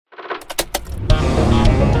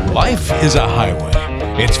Life is a highway.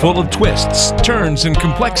 It's full of twists, turns, and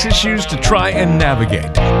complex issues to try and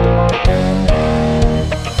navigate.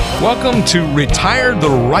 Welcome to Retire the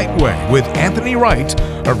Right Way with Anthony Wright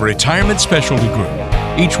of Retirement Specialty Group.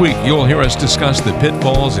 Each week, you'll hear us discuss the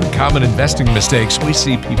pitfalls and common investing mistakes we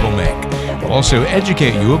see people make. We'll also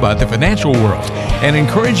educate you about the financial world and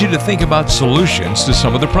encourage you to think about solutions to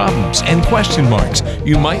some of the problems and question marks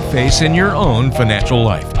you might face in your own financial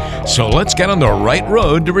life. So let's get on the right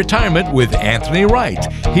road to retirement with Anthony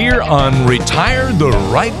Wright here on Retire the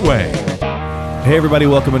Right Way. Hey everybody,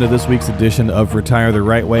 welcome into this week's edition of Retire the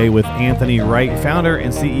Right Way with Anthony Wright, founder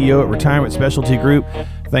and CEO at Retirement Specialty Group.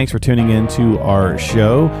 Thanks for tuning in to our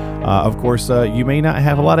show. Of course, you may not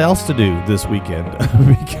have a lot else to do this weekend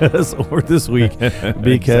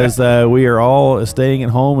because we are all staying at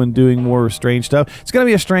home and doing more strange stuff. It's going to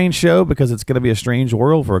be a strange show because it's going to be a strange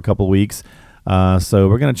world for a couple weeks. So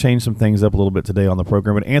we're going to change some things up a little bit today on the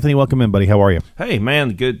program. But Anthony, welcome in, buddy. How are you? Hey,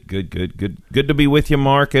 man, good to be with you,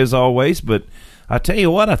 Mark, as always. But I tell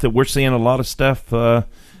you what, I think we're seeing a lot of stuff.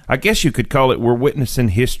 I guess you could call it we're witnessing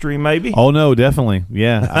history, maybe. Oh, no, definitely.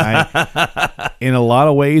 Yeah. In a lot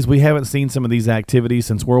of ways, we haven't seen some of these activities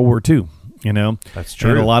since World War II. You know, that's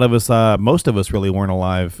true. And a lot of us, most of us, really weren't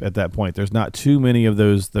alive at that point. There's not too many of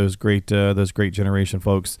those great generation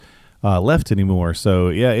folks left anymore. So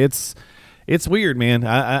yeah, it's weird, man.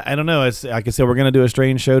 I don't know. Like I said, we're going to do a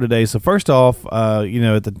strange show today. So first off,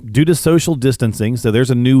 due to social distancing, so there's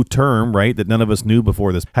a new term, right, that none of us knew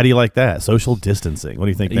before this. How do you like that? Social distancing. What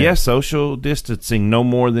do you think? Yeah, social distancing. No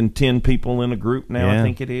more than 10 people in a group now, I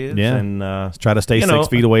think it is. Yeah. And try to stay 6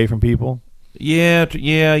 feet away from people. Yeah,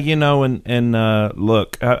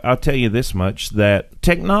 look, I'll tell you this much, that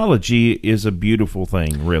technology is a beautiful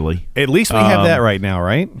thing, really. At least we have that right now,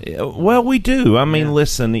 right? Well, we do. I mean,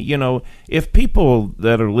 listen, if people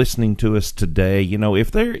that are listening to us today,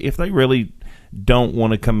 if they really don't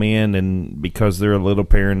want to come in and because they're a little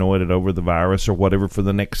paranoid over the virus or whatever for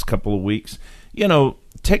the next couple of weeks,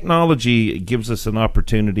 technology gives us an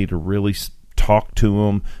opportunity to really talk to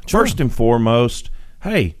them. Sure. First and foremost,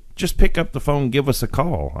 hey, just pick up the phone, give us a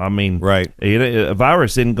call. I mean, right? A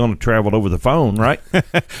virus isn't going to travel over the phone, right?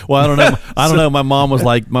 Well, I don't know. I don't know. My mom was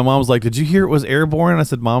like, "Did you hear it was airborne?" And I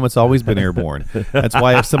said, "Mom, it's always been airborne. That's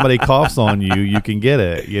why if somebody coughs on you, you can get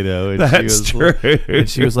it." And that's true. And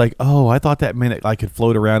she was like, "Oh, I thought that meant I could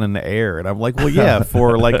float around in the air." And I'm like, "Well, yeah,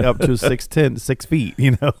 for like up to 6 feet,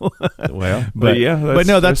 Well,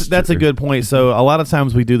 that's a good point. So a lot of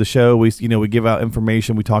times we do the show, we give out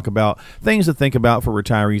information, we talk about things to think about for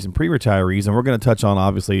retirees and pre-retirees, and we're going to touch on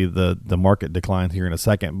obviously the market decline here in a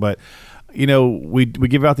second, but we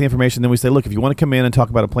give out the information, then we say, look, if you want to come in and talk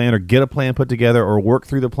about a plan or get a plan put together or work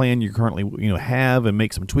through the plan you currently have and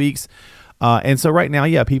make some tweaks, and so right now,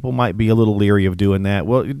 yeah, people might be a little leery of doing that.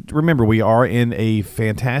 Well, remember, we are in a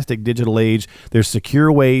fantastic digital age. There's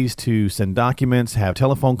secure ways to send documents, have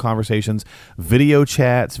telephone conversations, video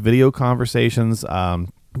chats, video conversations,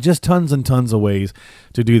 just tons and tons of ways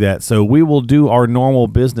to do that. So we will do our normal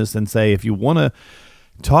business and say, if you want to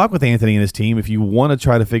talk with Anthony and his team, if you want to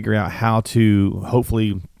try to figure out how to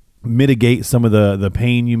hopefully mitigate some of the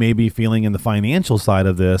pain you may be feeling in the financial side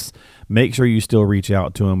of this, make sure you still reach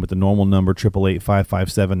out to him with the normal number,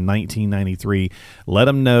 888-557-1993. Let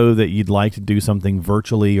them know that you'd like to do something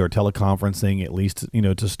virtually or teleconferencing, at least,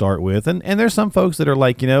 to start with. And there's some folks that are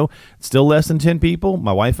like, still less than 10 people.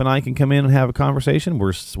 My wife and I can come in and have a conversation.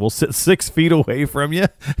 We'll sit 6 feet away from you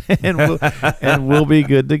and we'll be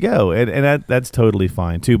good to go. And that's totally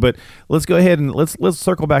fine too. But let's go ahead and let's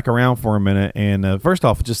circle back around for a minute. And first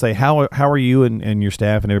off, just say, how are you and your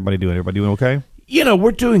staff and everybody doing? Everybody doing okay?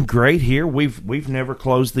 We're doing great here. We've never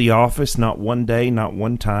closed the office, not one day, not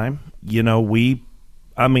one time. We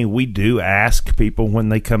do ask people when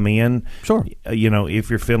they come in. Sure. If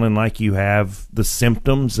you're feeling like you have the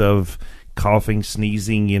symptoms of coughing,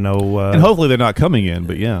 sneezing, and hopefully they're not coming in,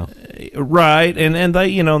 but yeah. Right. And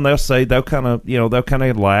they, they'll say, they'll kind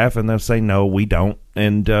of laugh and they'll say, no, we don't.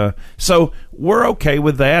 And so we're okay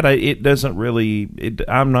with that.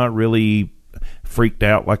 I'm not really freaked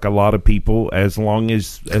out like a lot of people, as long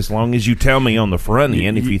as you tell me on the front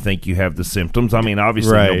end if you think you have the symptoms. I mean,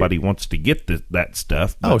 obviously nobody wants to get that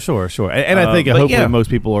stuff. But, sure. And I think hopefully most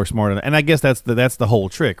people are smart enough. And I guess that's the whole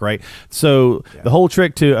trick, right? So the whole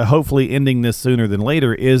trick to hopefully ending this sooner than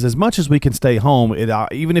later is, as much as we can stay home,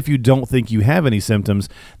 even if you don't think you have any symptoms,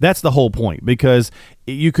 that's the whole point, because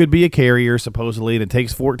you could be a carrier supposedly, and it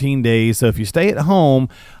takes 14 days. So if you stay at home,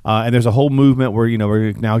 and there's a whole movement where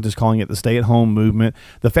we're now just calling it the stay-at-home movement.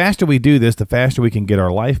 The faster we do this, the faster we can get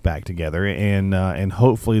our life back together, and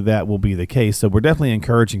hopefully that will be the case. So we're definitely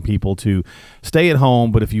encouraging people to stay at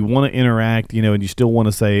home, but if you want to interact, and you still want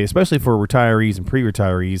to say, especially for retirees and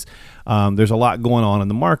pre-retirees, there's a lot going on in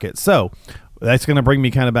the market. So that's going to bring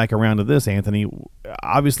me kind of back around to this, Anthony.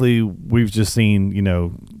 Obviously, we've just seen,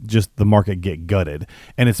 just the market get gutted,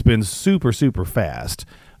 and it's been super, super fast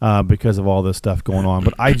because of all this stuff going on.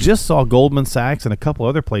 But I just saw Goldman Sachs and a couple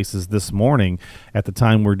other places this morning at the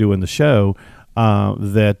time we're doing the show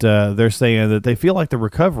that they're saying that they feel like the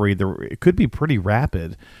recovery it could be pretty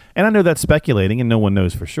rapid. And I know that's speculating, and no one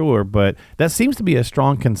knows for sure, but that seems to be a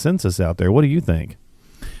strong consensus out there. What do you think?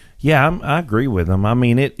 Yeah, I agree with them. I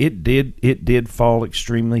mean, it did fall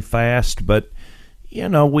extremely fast, but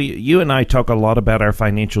you and I talk a lot about our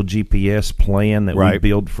financial GPS plan that we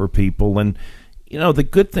build for people, and the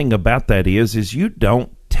good thing about that is you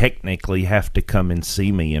don't technically have to come and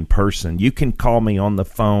see me in person. You can call me on the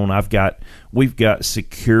phone. We've got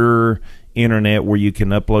secure internet where you can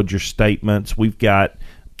upload your statements. We've got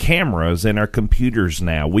cameras in our computers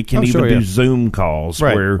now. We can do Zoom calls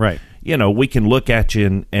where we can look at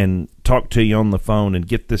you and talk to you on the phone and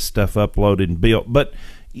get this stuff uploaded and built. But,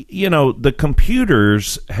 the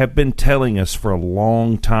computers have been telling us for a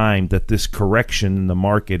long time that this correction in the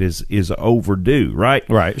market is overdue, right?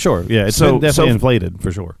 Right, sure. Yeah, it's been definitely inflated for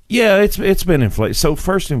sure. Yeah, it's been inflated. So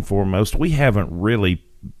first and foremost, we haven't really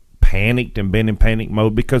panicked and been in panic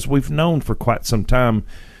mode because we've known for quite some time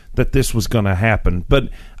that this was going to happen, but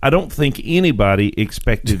I don't think anybody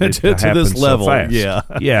expected it to happen this level. So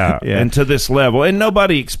fast. Yeah, and to this level, and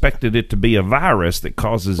nobody expected it to be a virus that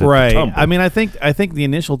causes it to tumble. I mean, I think the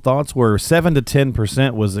initial thoughts were 7 to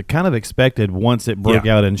 10% was kind of expected once it broke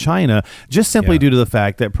out in China, just simply due to the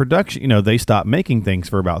fact that production, they stopped making things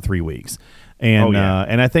for about 3 weeks. And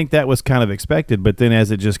and I think that was kind of expected, but then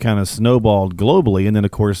as it just kind of snowballed globally, and then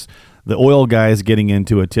of course the oil guys getting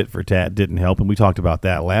into a tit for tat didn't help, and we talked about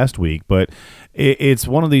that last week. But it's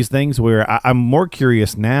one of these things where I'm more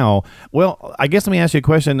curious now. Well, I guess let me ask you a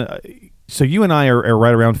question. So you and I are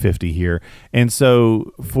right around 50 here, and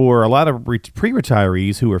so for a lot of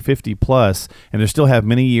pre-retirees who are 50 plus and they still have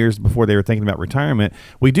many years before they were thinking about retirement,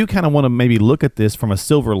 we do kind of want to maybe look at this from a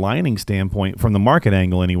silver lining standpoint, from the market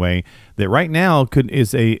angle anyway, that right now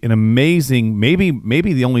is an amazing,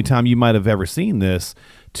 maybe the only time you might have ever seen this,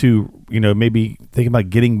 to maybe think about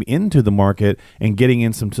getting into the market and getting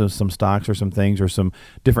in some stocks or some things or some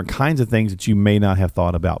different kinds of things that you may not have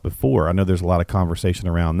thought about before. I know there's a lot of conversation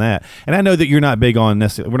around that, and I know that you're not big on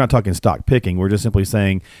necessarily. We're not talking stock picking. We're just simply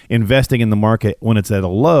saying investing in the market when it's at a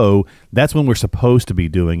low. That's when we're supposed to be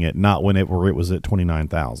doing it, not when it was at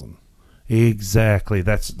 29,000. Exactly.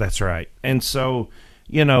 That's right. And so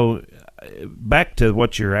back to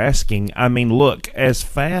what you're asking, I mean, look, as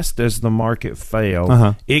fast as the market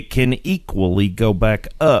fell, it can equally go back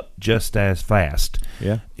up just as fast.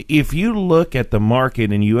 Yeah. If you look at the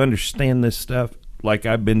market and you understand this stuff like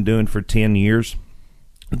I've been doing for 10 years,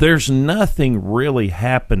 there's nothing really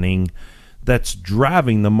happening that's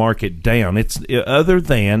driving the market down. It's other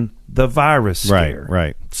than the virus scare.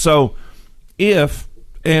 Right. So if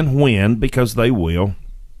and when, because they will,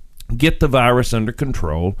 get the virus under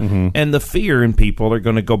control, and the fear in people are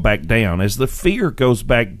going to go back down. As the fear goes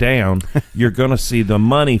back down, you're going to see the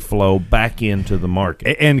money flow back into the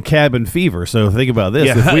market. And cabin fever. So think about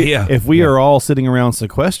this. If we are all sitting around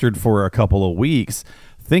sequestered for a couple of weeks,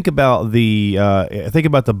 think about the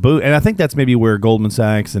boot, and I think that's maybe where Goldman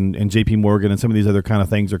Sachs and JP Morgan and some of these other kind of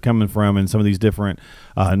things are coming from, and some of these different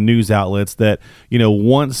news outlets that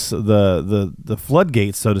once the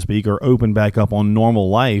floodgates, so to speak, are open back up on normal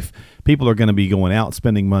life, people are going to be going out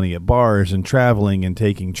spending money at bars and traveling and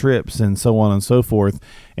taking trips and so on and so forth.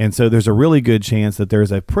 And so there's a really good chance that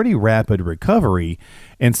there's a pretty rapid recovery.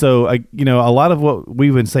 And so, a lot of what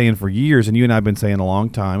we've been saying for years, and you and I have been saying a long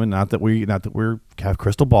time, and not that we have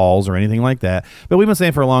crystal balls or anything like that, but we've been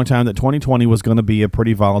saying for a long time that 2020 was going to be a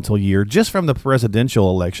pretty volatile year, just from the presidential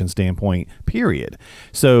election standpoint, period.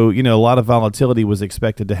 So, a lot of volatility was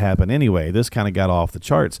expected to happen anyway. This kind of got off the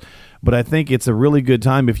charts. But I think it's a really good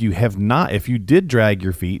time if you did drag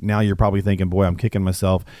your feet. Now you're probably thinking, boy, I'm kicking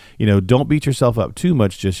myself. Don't beat yourself up too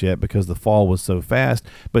much just yet because the fall was so fast.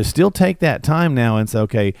 But still take that time now and say,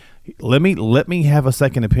 okay, let me have a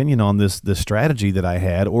second opinion on this strategy that I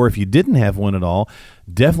had. Or if you didn't have one at all,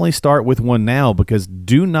 definitely start with one now, because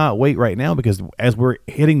do not wait right now, because as we're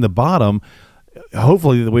hitting the bottom,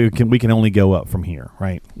 hopefully we can only go up from here,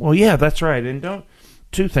 right? Well, yeah, that's right. And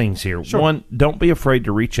two things here. Sure. One, don't be afraid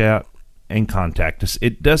to reach out and contact us.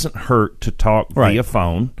 It doesn't hurt to talk via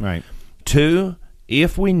phone. Right. Two,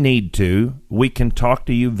 if we need to, we can talk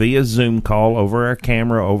to you via Zoom call over our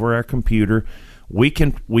camera, over our computer. We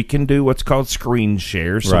can do what's called screen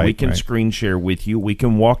share, so we can screen share with you. We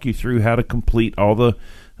can walk you through how to complete all the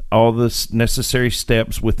necessary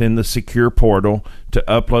steps within the secure portal to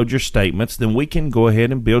upload your statements. Then we can go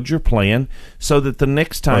ahead and build your plan so that the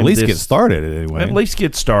next time, or at least get started anyway. At least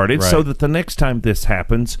get started, so that the next time this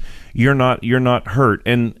happens, you're not hurt.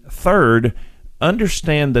 And third,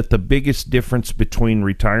 understand that the biggest difference between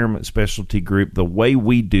Retirement Specialty Group, the way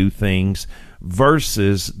we do things,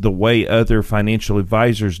 versus the way other financial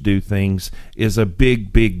advisors do things, is a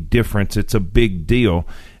big difference. It's a big deal.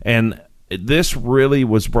 And this really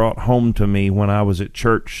was brought home to me when I was at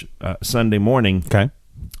church Sunday morning. Okay.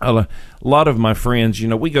 A lot of my friends,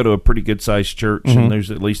 we go to a pretty good-sized church, and there's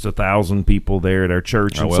at least 1,000 people there at our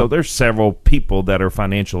church. And so there's several people that are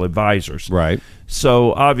financial advisors. Right.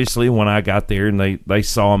 So obviously when I got there and they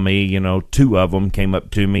saw me, 2 of them came up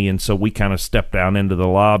to me, and so we kind of stepped down into the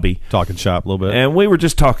lobby. Talking shop a little bit. And we were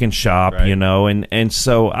just talking shop, and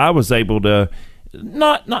so I was able to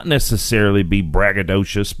not necessarily be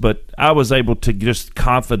braggadocious, but I was able to just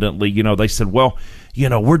confidently, they said, well,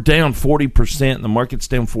 we're down 40% and the market's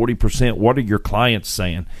down 40%. What are your clients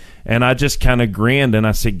saying? And I just kind of grinned and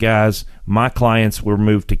I said, guys, my clients were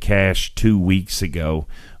moved to cash 2 weeks ago.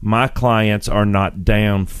 My clients are not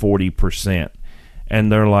down 40%.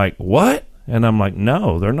 And they're like, what? And I'm like,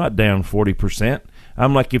 no, they're not down 40%.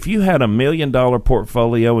 I'm like, if you had $1 million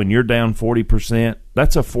portfolio and you're down 40%,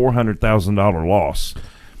 that's a $400,000 loss.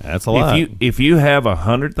 That's a lot. If you have a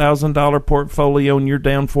 $100,000 portfolio and you're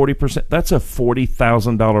down 40%, that's a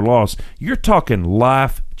 $40,000 loss. You're talking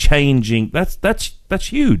life changing. That's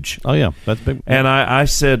huge. Oh yeah, that's big. And I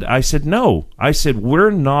said no. I said we're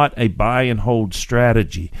not a buy and hold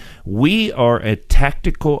strategy. We are a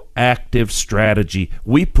tactical, active strategy.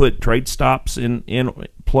 We put trade stops in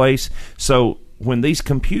place. So when these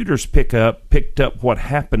computers picked up what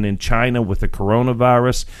happened in China with the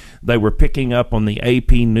coronavirus, they were picking up on the AP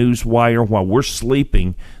Newswire while we're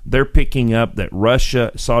sleeping. They're picking up that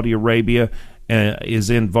Russia, Saudi Arabia is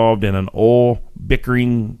involved in an oil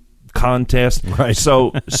bickering contest. Right.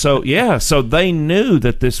 So they knew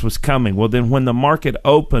that this was coming. Well, then when the market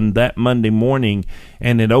opened that Monday morning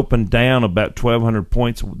and it opened down about 1,200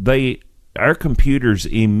 points, our computers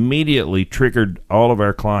immediately triggered all of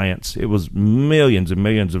our clients. It was millions and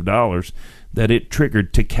millions of dollars that it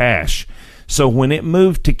triggered to cash. So when it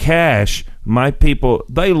moved to cash, my people,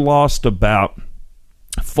 they lost about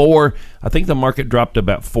I think the market dropped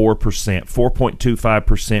about 4%,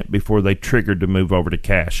 4.25% before they triggered to move over to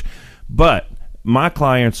cash. But my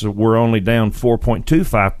clients were only down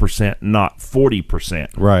 4.25%, not 40%.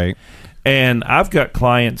 Right. And I've got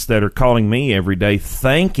clients that are calling me every day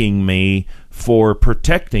thanking me for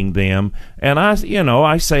protecting them. And I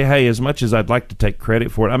say, hey, as much as I'd like to take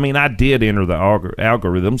credit for it, I mean, I did enter the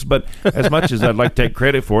algorithms, but as much as I'd like to take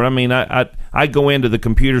credit for it, I mean, I go into the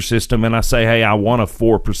computer system and I say, hey, I want a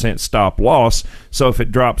 4% stop loss. So if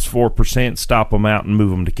it drops 4%, stop them out and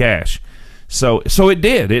move them to cash. So it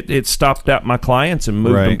did. It stopped out my clients and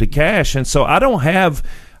moved them to cash. And so I don't have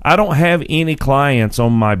any clients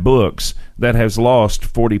on my books that has lost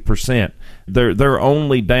 40%. They're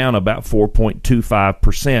only down about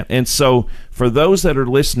 4.25%. And so for those that are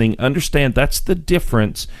listening, understand that's the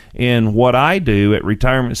difference in what I do at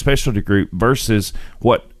Retirement Specialty Group versus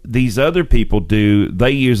what these other people do. They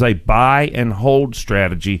use a buy and hold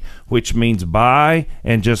strategy, which means buy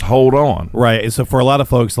and just hold on. Right. So for a lot of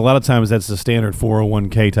folks, a lot of times that's the standard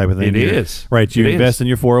 401k type of thing. It is. Right. You invest in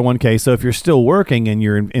your 401k. So if you're still working and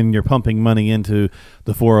you're pumping money into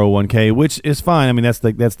the 401k, which is fine. I mean, that's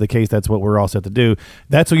the case. That's what we're all set to do.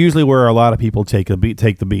 That's usually where a lot of people take the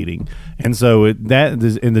beating. And so that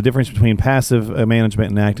is in the difference between passive management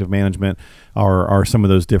and active management are some of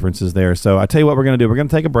those differences there. So I tell you what we're going to do. We're going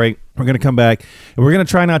to take a break. We're going to come back, and we're going to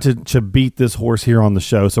try not to beat this horse here on the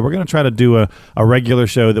show. So we're going to try to do a regular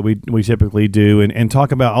show that we typically do and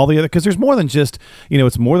talk about all the other, because there's more than just,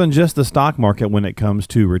 it's more than just the stock market when it comes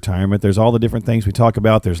to retirement. There's all the different things we talk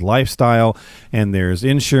about. There's lifestyle, and there's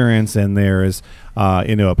insurance, and there's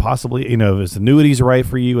possibly, if annuities are right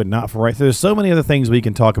for you and not for right. There's so many other things we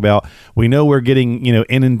can talk about. We know we're getting,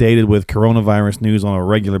 inundated with coronavirus news on a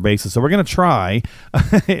regular basis. So we're going to try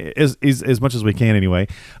as much as we can anyway,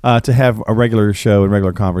 to have a regular show and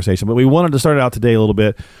regular conversation. But we wanted to start out today a little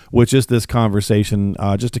bit with just this conversation,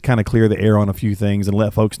 just to kind of clear the air on a few things and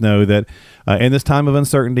let folks know that in this time of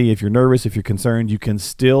uncertainty, if you're nervous, if you're concerned, you can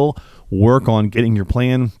still work on getting your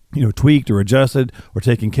plan tweaked or adjusted or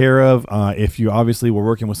taken care of. If you obviously we're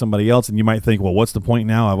working with somebody else, and you might think, well, what's the point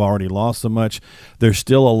now? I've already lost so much. There's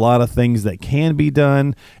still a lot of things that can be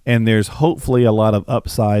done, and there's hopefully a lot of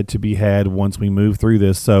upside to be had once we move through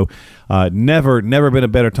this. So never been a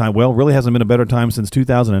better time. Well, really hasn't been a better time since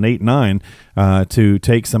 2008-9 to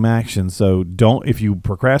take some action. So if you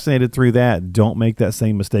procrastinated through that, don't make that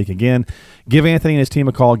same mistake again. Give Anthony and his team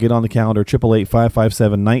a call. Get on the calendar,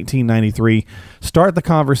 888-557-1993. Start the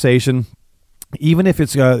conversation. Even if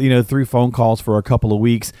it's through phone calls for a couple of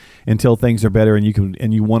weeks until things are better and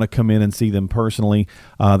you want to come in and see them personally,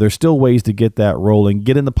 there's still ways to get that rolling.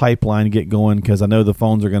 Get in the pipeline, get going, because I know the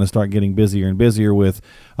phones are going to start getting busier and busier with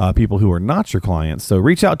people who are not your clients. So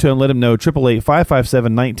reach out to them, let them know,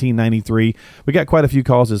 888-557-1993. We got quite a few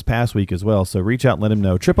calls this past week as well, so reach out and let them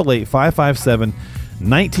know,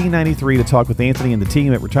 888-557-1993 to talk with Anthony and the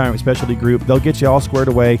team at Retirement Specialty Group. They'll get you all squared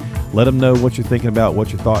away. Let them know what you're thinking about,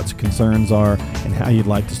 what your thoughts, concerns are, and how you'd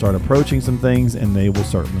like to start approaching some things, and they will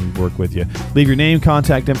certainly work with you. Leave your name,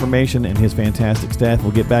 contact information, and his fantastic staff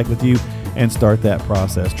will get back with you and start that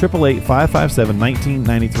process.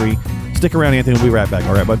 888-557-1993. Stick around, Anthony. We'll be right back.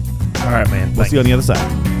 All right, bud? All right, man. We'll see you on the other side.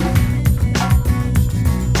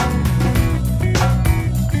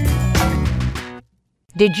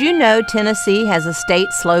 Did you know Tennessee has a state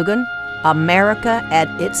slogan, America at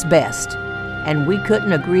its best? And we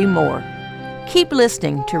couldn't agree more. Keep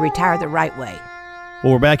listening to Retire the Right Way.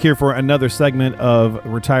 Well, we're back here for another segment of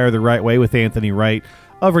Retire the Right Way with Anthony Wright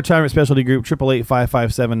of Retirement Specialty Group,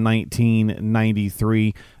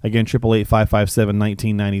 888-557-1993. Again,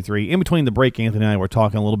 888-557-1993. In between the break, Anthony and I were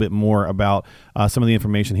talking a little bit more about some of the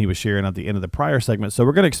information he was sharing at the end of the prior segment. So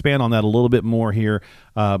we're going to expand on that a little bit more here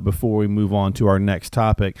before we move on to our next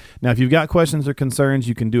topic. Now, if you've got questions or concerns,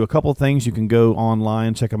 you can do a couple things. You can go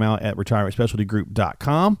online, check them out at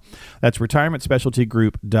retirementspecialtygroup.com. That's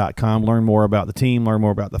retirementspecialtygroup.com. Learn more about the team, learn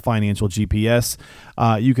more about the financial GPS.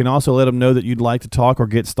 You can also let them know that you'd like to talk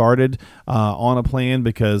or get started on a plan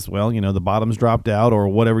because, well, the bottom's dropped out, or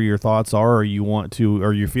whatever your thoughts are, or you want to,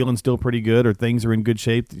 or you're feeling still pretty good, or things are in good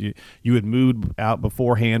shape. You had moved out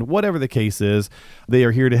beforehand, whatever the case is, they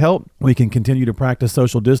are here to help. We can continue to practice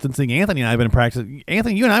social distancing. Anthony and I have been practicing.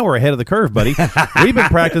 Anthony, you and I were ahead of the curve, buddy. We've been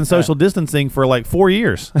practicing social distancing for like 4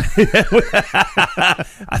 years. I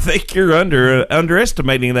think you're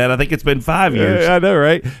underestimating that. I think it's been 5 years. I know,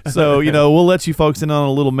 right? So, we'll let you folks in on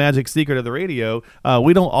a little magic secret of the radio.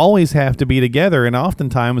 We don't always have to be together, and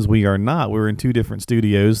oftentimes we are not. We're in two different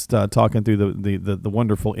studios talking through the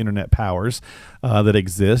wonderful internet powers that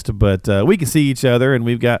exist, but we can see each other, and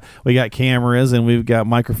we got cameras, and we've got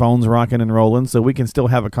microphones rocking and rolling, so we can still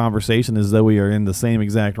have a conversation as though we are in the same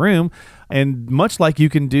exact room. And much like you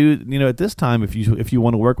can do, at this time, if you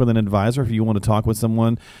want to work with an advisor, if you want to talk with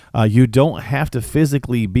someone, you don't have to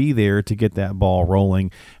physically be there to get that ball rolling.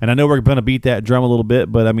 And I know we're going to beat that drum a little bit,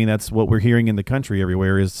 but I mean, that's what we're hearing in the country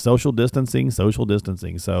everywhere is social distancing. So,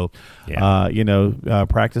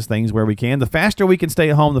 practice things where we can. The faster we can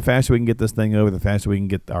stay at home, the faster we can get this thing over, the faster we can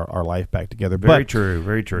get our life back together. Very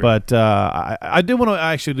true. But I do want to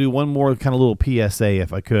actually do one more kind of little PSA,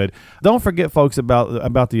 if I could. Don't forget, folks,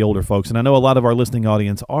 about the older folks. And I know a lot of our listening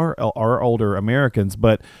audience are older Americans,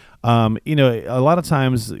 but a lot of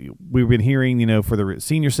times we've been hearing, for the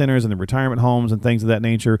senior centers and the retirement homes and things of that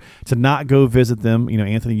nature, to not go visit them.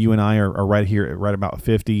 Anthony, you and I are right here at right about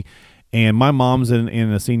 50. And my mom's in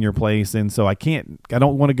a senior place, and so I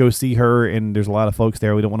don't want to go see her, and there's a lot of folks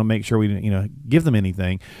there. We don't want to make sure we, give them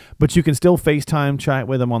anything. But you can still FaceTime, chat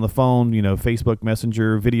with them on the phone, Facebook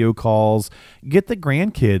Messenger, video calls. Get the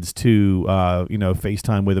grandkids to,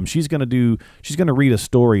 FaceTime with them. She's going to read a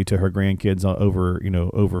story to her grandkids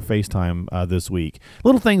over FaceTime this week.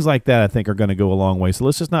 Little things like that, I think, are going to go a long way. So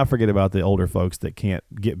let's just not forget about the older folks that can't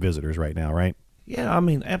get visitors right now, right? Yeah, I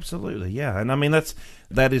mean, absolutely, yeah, and I mean that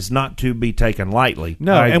is not to be taken lightly.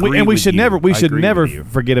 No, and we should never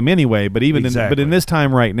forget them anyway. But but in this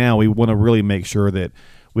time right now, we want to really make sure that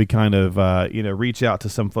we kind of reach out to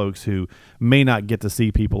some folks who may not get to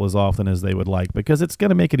see people as often as they would like, because it's going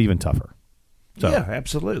to make it even tougher. So. Yeah,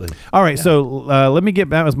 absolutely. All right, so let me get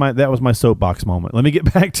back. That was my soapbox moment. Let me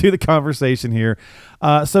get back to the conversation here.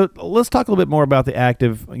 So let's talk a little bit more about the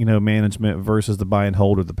active, management versus the buy and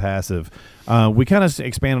hold or the passive. We kind of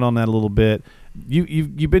expanded on that a little bit.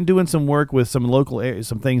 You've been doing some work with some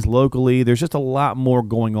things locally. There's just a lot more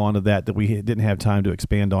going on to that we didn't have time to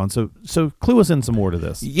expand on. So clue us in some more to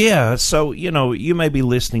this. Yeah. So you may be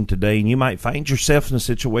listening today, and you might find yourself in a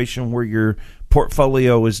situation where your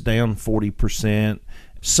portfolio is down 40%.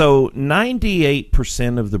 So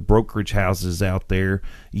 98% of the brokerage houses out there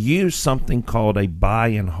use something called a buy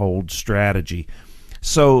and hold strategy.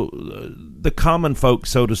 So the common folk,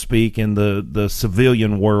 so to speak, in the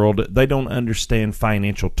civilian world, they don't understand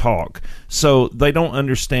financial talk. So they don't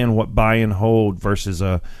understand what buy and hold versus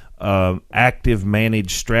a active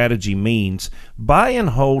managed strategy means. Buy and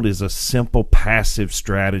hold is a simple passive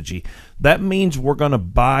strategy. That means we're going to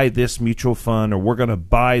buy this mutual fund, or we're going to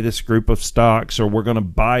buy this group of stocks, or we're going to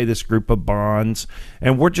buy this group of bonds,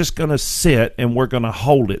 and we're just going to sit and we're going to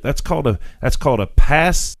hold it. That's called a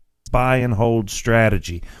passive buy and hold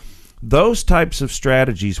strategy. Those types of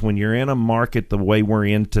strategies, when you're in a market the way we're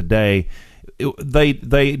in today,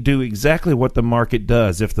 they do exactly what the market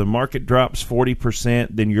does. If the market drops 40%,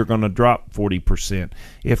 then you're going to drop 40%.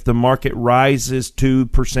 If the market rises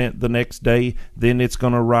 2% the next day, then it's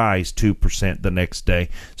going to rise 2% the next day.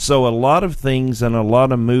 So a lot of things and a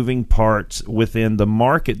lot of moving parts within the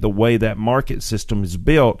market, the way that market system is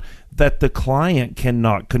built, that the client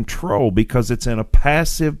cannot control because it's in a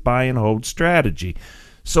passive buy and hold strategy.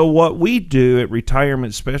 So what we do at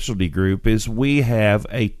Retirement Specialty Group is we have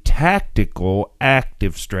a tactical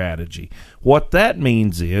active strategy. What that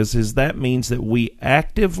means is that means that we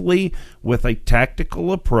actively, with a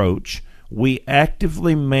tactical approach, we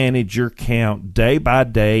actively manage your account day by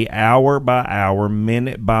day, hour by hour,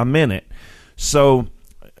 minute by minute. So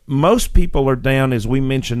most people are down, as we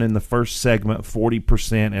mentioned in the first segment,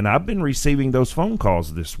 40%, and I've been receiving those phone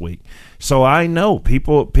calls this week. So I know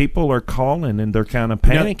people are calling and they're kind of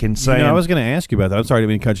panicking, saying. I was going to ask you about that. I'm sorry I didn't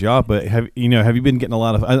mean to cut you off, but have you been getting a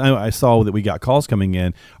lot of? I saw that we got calls coming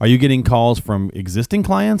in. Are you getting calls from existing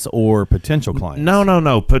clients or potential clients?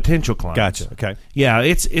 No, potential clients. Gotcha. Okay. Yeah,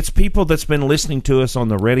 it's people that's been listening to us on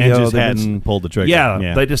the radio and just hadn't pulled the trigger.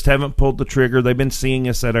 Yeah, they just haven't pulled the trigger. They've been seeing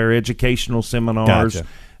us at our educational seminars. Gotcha.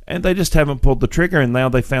 And they just haven't pulled the trigger, and now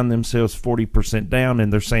they found themselves 40% down,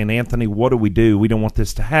 and they're saying, Anthony, what do? We don't want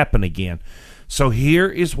this to happen again. So here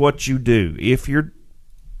is what you do. If you're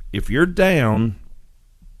down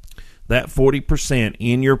that 40%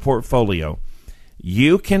 in your portfolio,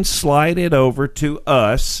 you can slide it over to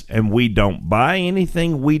us, and we don't buy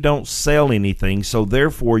anything, we don't sell anything, so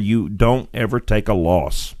therefore you don't ever take a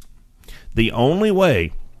loss. The only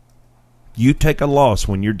way you take a loss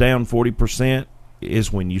when you're down 40%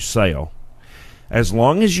 is when you sell. As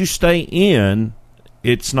long as you stay in,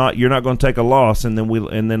 you're not going to take a loss, and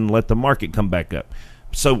then let the market come back up.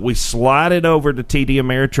 So we slide it over to TD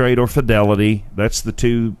Ameritrade or Fidelity. That's the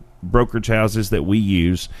two brokerage houses that we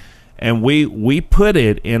use, and we put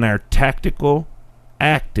it in our tactical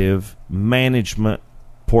active management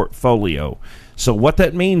portfolio. So what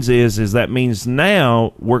that means is that means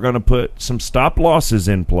now we're going to put some stop losses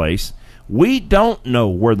in place. We don't know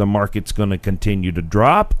where the market's going to continue to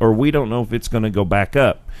drop, or we don't know if it's going to go back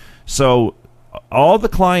up. So all the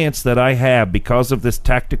clients that I have, because of this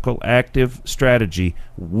tactical active strategy,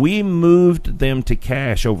 we moved them to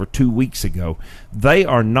cash over 2 weeks ago. They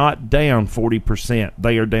are not down 40%.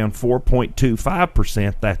 They are down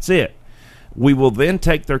 4.25%. That's it. We will then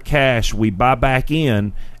take their cash, we buy back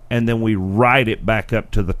in, and then we ride it back up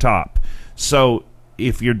to the top. So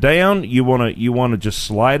if you're down, you want to just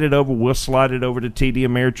slide it over. We'll slide it over to TD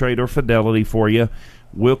Ameritrade or Fidelity for you.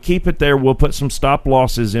 We'll keep it there. We'll put some stop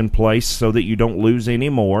losses in place so that you don't lose any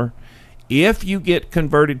more. If you get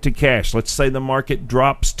converted to cash, let's say the market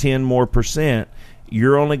drops 10% more,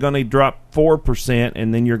 you're only going to drop 4%,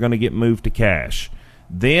 and then you're going to get moved to cash.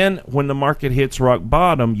 Then when the market hits rock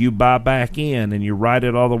bottom, you buy back in and you ride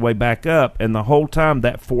it all the way back up, and the whole time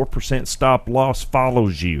that 4% stop loss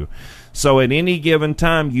follows you. So at any given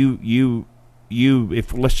time,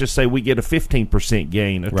 if let's just say we get a 15%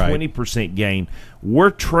 gain, a 20% gain, we're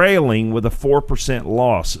trailing with a 4%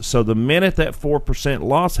 loss. So the minute that 4%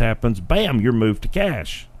 loss happens, bam, you're moved to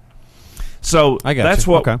cash. So that's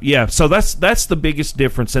what, okay. Yeah. So that's the biggest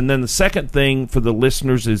difference. And then the second thing for the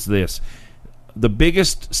listeners is this: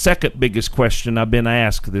 second biggest question I've been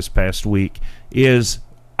asked this past week is,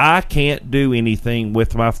 I can't do anything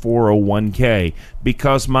with my 401k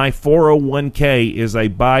because my 401k is a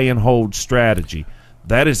buy and hold strategy.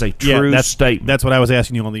 That is a true statement. That's what I was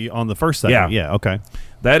asking you on the first segment. Yeah, okay.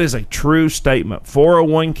 That is a true statement.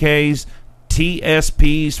 401ks,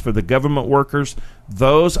 TSPs for the government workers,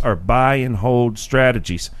 those are buy and hold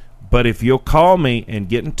strategies. But if you'll call me and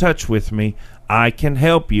get in touch with me, I can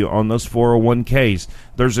help you on those 401ks.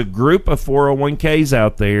 There's a group of 401ks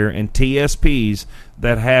out there and TSPs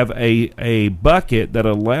that have a bucket that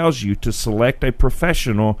allows you to select a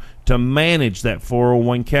professional to manage that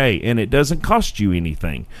 401k, and it doesn't cost you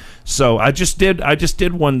anything. So I just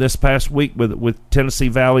did one this past week with Tennessee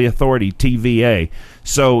Valley Authority, TVA.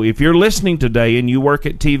 So if you're listening today and you work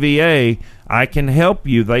at TVA, I can help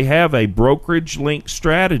you. They have a brokerage link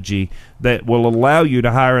strategy that will allow you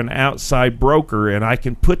to hire an outside broker, and I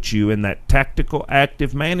can put you in that tactical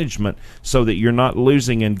active management so that you're not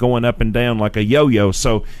losing and going up and down like a yo-yo.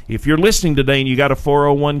 So if you're listening today and you got a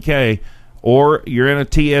 401k or you're in a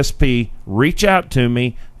TSP, reach out to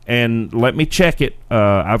me and let me check it.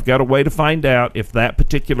 I've got a way to find out if that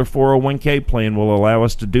particular 401k plan will allow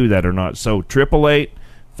us to do that or not. So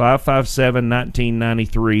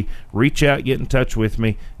 888-557-1993. Reach out, get in touch with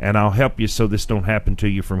me, and I'll help you so this don't happen to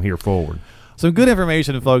you from here forward. Some good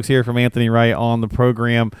information, folks, here from Anthony Wright on the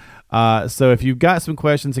program. So if you've got some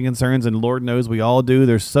questions and concerns, and Lord knows we all do,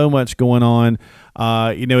 there's so much going on.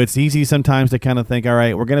 It's easy sometimes to kind of think, all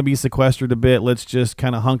right, we're going to be sequestered a bit. Let's just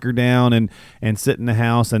kind of hunker down and sit in the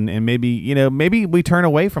house and maybe we turn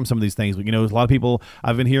away from some of these things. A lot of people,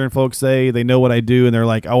 I've been hearing folks say they know what I do and they're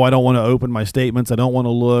like, oh, I don't want to open my statements. I don't want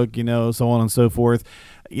to look, so on and so forth.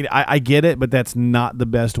 I get it, but that's not the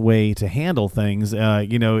best way to handle things.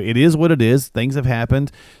 It is what it is. Things have happened.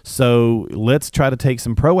 So let's try to take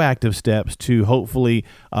some proactive steps to hopefully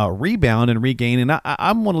rebound and regain. And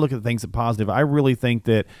I want to look at things that positive. I really think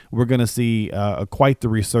that we're going to see quite the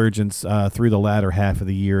resurgence through the latter half of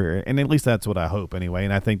the year. And at least that's what I hope anyway.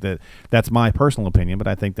 And I think that's my personal opinion, but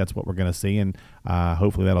I think that's what we're going to see. And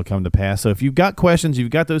hopefully that'll come to pass. So if you've got questions, you've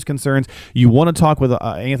got those concerns, you want to talk with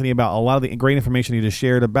Anthony about a lot of the great information he just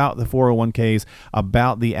shared about the 401ks,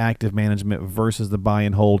 about the active management versus the buy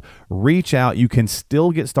and hold, reach out. You can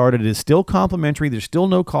still get started. It is still complimentary. There's still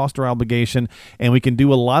no cost or obligation, and we can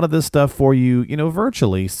do a lot of this stuff for you,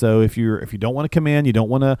 virtually. So if you don't want to come in, you don't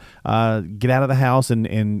want to get out of the house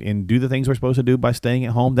and do the things we're supposed to do by staying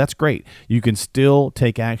at home, that's great. You can still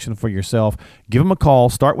take action for yourself. Give them a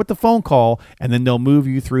call. Start with the phone call, and then they'll move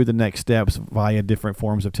you through the next steps via different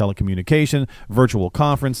forms of telecommunication, virtual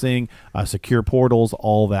conferencing, secure portals,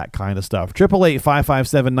 all that kind of stuff.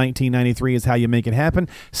 888-557-1993 is how you make it happen.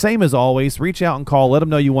 Same as always, reach out and call. Let them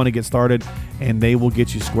know you want to get started, and they will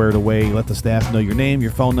get you squared away. Let the staff know your name,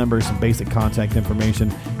 your phone number, some basic contact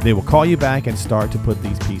information. They will call you back and start to put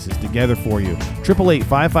these pieces together for you.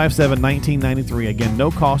 888-557-1993. Again,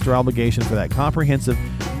 no cost or obligation for that comprehensive,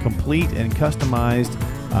 complete, and customized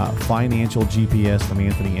financial GPS from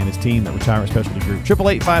Anthony and his team at Retirement Specialty Group.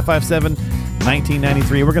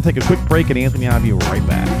 888-557-1993. We're going to take a quick break, and Anthony and I'll be right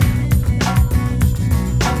back.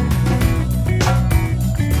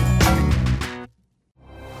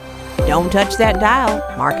 Don't touch that dial.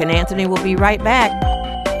 Mark and Anthony will be right back.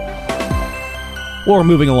 Well, we're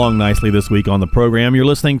moving along nicely this week on the program. You're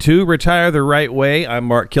listening to Retire the Right Way. I'm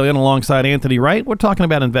Mark Killian alongside Anthony Wright. We're talking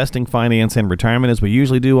about investing, finance, and retirement as we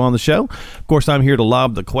usually do on the show. Of course, I'm here to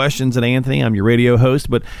lob the questions at Anthony. I'm your radio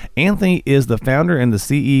host, but Anthony is the founder and the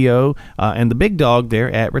CEO and the big dog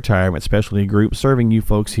there at Retirement Specialty Group, serving you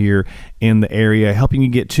folks here in the area, helping you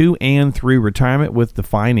get to and through retirement with the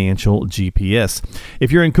financial GPS.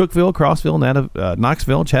 If you're in Cookeville, Crossville,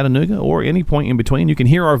 Knoxville, Chattanooga, or any point in between, you can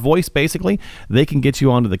hear our voice basically. They can get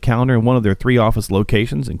you onto the calendar in one of their 3 office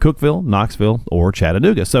locations in Cookeville, Knoxville, or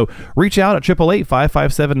Chattanooga. So reach out at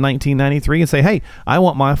 888-557-1993 and say, hey, I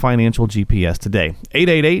want my financial GPS today.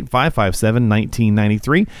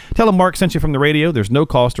 888-557-1993. Tell them Mark sent you from the radio. There's no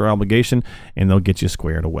cost or obligation, and they'll get you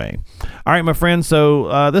squared away. All right, my friends.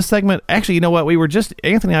 So this segment, actually, you know what? Anthony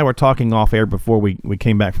and I were talking off air before we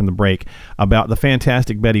came back from the break about the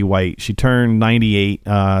fantastic Betty White. She turned 98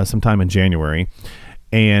 sometime in January.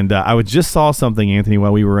 And I just saw something, Anthony,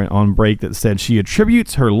 while we were on break that said she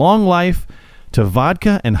attributes her long life to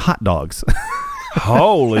vodka and hot dogs.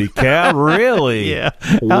 Holy cow, really? Yeah.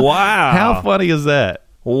 Wow. How funny is that?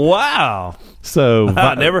 Wow. So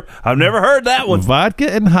I've never heard that one.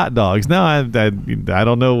 Vodka and hot dogs. Now I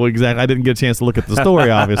don't know exactly. I didn't get a chance to look at the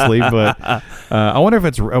story, obviously, but I wonder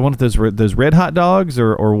if those red hot dogs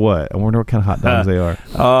or what. I wonder what kind of hot dogs they are.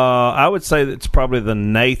 I would say that's probably the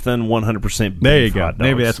Nathan 100% beef. There you go. Hot dogs.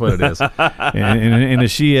 Maybe that's what it is. and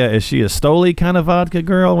is she a Stoli kind of vodka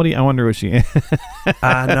girl? I wonder what she.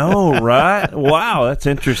 I know, right? Wow, that's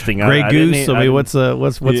interesting. Grey Goose. What's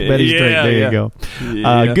Betty's drink? There you go.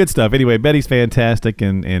 Good stuff. Anyway, Betty's fantastic,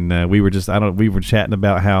 and we were chatting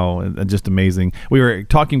about how just amazing. We were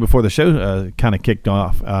talking before the show kind of kicked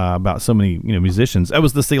off about so many musicians. That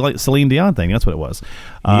was the Celine Dion thing. That's what it was.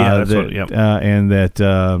 And that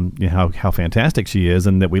how fantastic she is,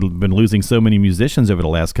 and that we've been losing so many musicians over the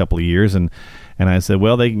last couple of years, and I said,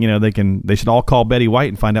 well, they should all call Betty White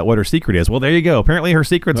and find out what her secret is. Well, there you go. Apparently, her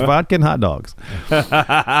secret's vodka and hot dogs. So,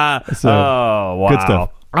 wow. Good stuff.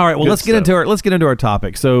 All right, well, let's get into our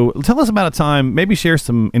topic. So tell us about a time, maybe share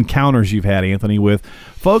some encounters you've had, Anthony, with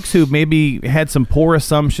folks who maybe had some poor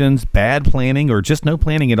assumptions, bad planning, or just no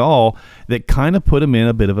planning at all that kind of put them in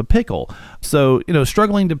a bit of a pickle. So,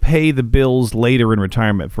 struggling to pay the bills later in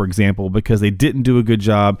retirement, for example, because they didn't do a good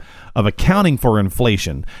job of accounting for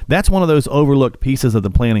inflation. That's one of those overlooked pieces of the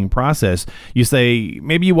planning process. You say,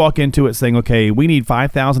 maybe you walk into it saying, okay, we need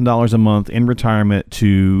 $5,000 a month in retirement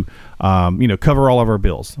to cover all of our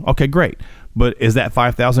bills. Okay, great. But is that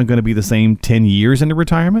 $5,000 going to be the same 10 years into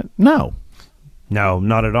retirement? No,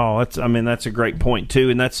 not at all. That's a great point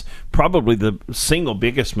too. And that's probably the single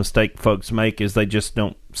biggest mistake folks make is they just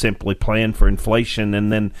don't simply plan for inflation.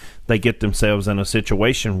 And then they get themselves in a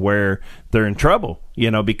situation where they're in trouble,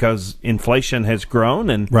 because inflation has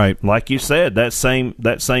grown. And right. Like you said, that same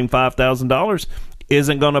 $5,000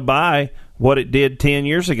 isn't going to buy what it did 10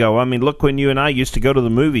 years ago. I mean, look when you and I used to go to the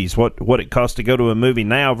movies, what it costs to go to a movie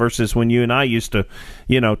now versus when you and I used to,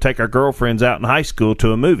 take our girlfriends out in high school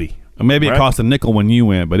to a movie. Maybe it cost a nickel when you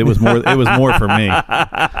went, but it was more. It was more for me.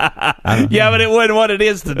 Yeah, but it wasn't what it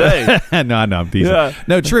is today. No, I'm teasing. Yeah.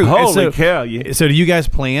 No, true. Holy cow! So, do you guys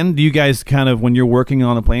plan? Do you guys kind of, when you're working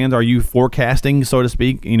on the plans, are you forecasting, so to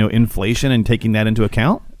speak, inflation and taking that into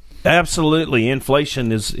account? Absolutely.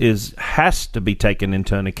 Inflation has to be taken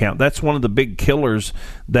into an account. That's one of the big killers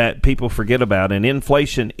that people forget about. And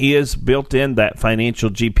inflation is built in that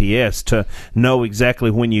financial GPS to know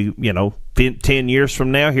exactly when 10 years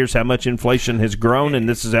from now, here's how much inflation has grown, and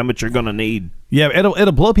this is how much you're going to need. Yeah,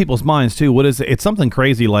 it'll blow people's minds too. What is it? It's something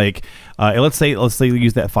crazy like let's say you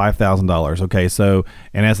use that $5,000. Okay, so,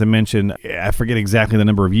 and as I mentioned, I forget exactly the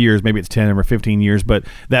number of years. Maybe it's 10 or 15 years, but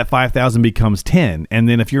that 5,000 becomes 10, and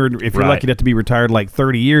then if you're right. Lucky enough to be retired like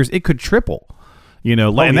 30 years, it could triple.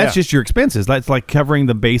 That's just your expenses. That's like covering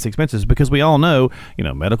the base expenses, because we all know,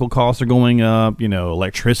 medical costs are going up,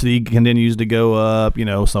 electricity continues to go up,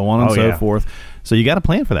 so on and so forth. So you got to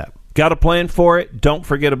plan for that. Got to plan for it. Don't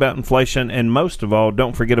forget about inflation. And most of all,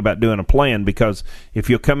 don't forget about doing a plan, because if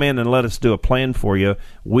you'll come in and let us do a plan for you,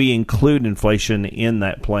 we include inflation in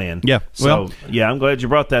that plan. Yeah. So, I'm glad you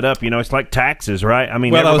brought that up. It's like taxes, right? I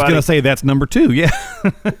mean, I was going to say that's number 2. Yeah.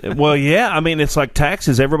 Well, yeah. I mean, it's like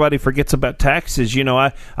taxes. Everybody forgets about taxes.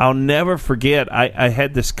 I'll never forget. I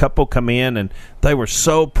had this couple come in, and they were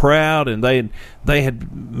so proud, and they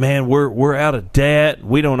had, man, we're out of debt.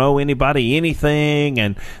 We don't owe anybody anything,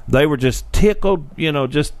 and they were just tickled,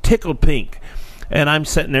 just tickled pink. And I'm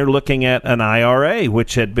sitting there looking at an IRA,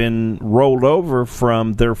 which had been rolled over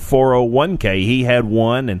from their 401k. He had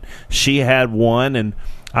one, and she had one, and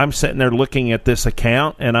I'm sitting there looking at this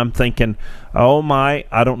account, and I'm thinking, oh my,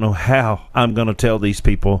 I don't know how I'm going to tell these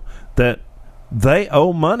people that they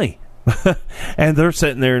owe money. And they're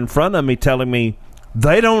sitting there in front of me telling me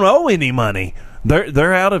they don't owe any money.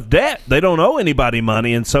 They're out of debt. They don't owe anybody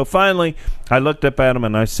money. And so finally, I looked up at them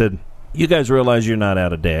and I said, you guys realize you're not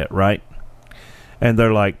out of debt, right? And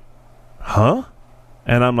they're like, huh?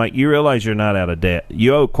 And I'm like, you realize you're not out of debt.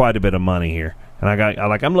 You owe quite a bit of money here. And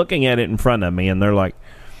I'm looking at it in front of me, and they're like,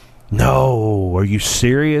 no, are you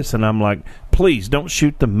serious? And I'm like, please don't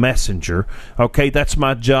shoot the messenger. Okay, that's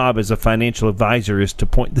my job as a financial advisor, is to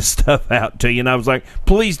point this stuff out to you. And I was like,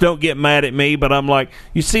 please don't get mad at me. But I'm like,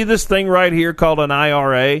 you see this thing right here called an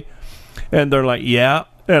IRA? And they're like, yeah.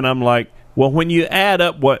 And I'm like, well, when you add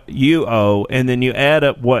up what you owe and then you add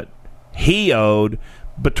up what he owed,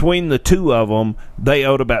 between the two of them, they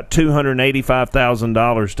owed about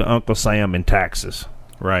 $285,000 to Uncle Sam in taxes.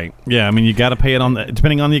 Right. Yeah, I mean, you got to pay it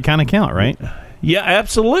depending on the kind of account, right? Yeah,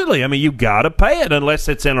 absolutely. I mean, you got to pay it unless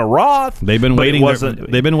it's in a Roth. They've been waiting.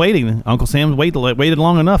 They've been waiting. Uncle Sam's waited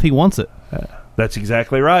long enough. He wants it. That's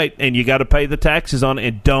exactly right, and you got to pay the taxes on it.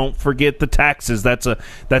 And don't forget the taxes. That's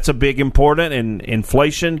a big important. And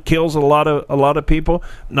inflation kills a lot of people.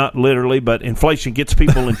 Not literally, but inflation gets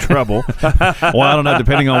people in trouble. Well, I don't know.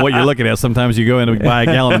 Depending on what you're looking at, sometimes you go in and buy a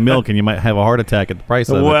gallon of milk, and you might have a heart attack at the price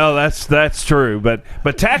of it. Well, that's true. But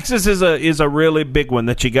taxes is a really big one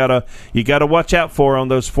that you gotta watch out for on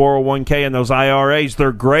those 401k and those IRAs.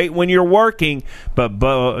 They're great when you're working, but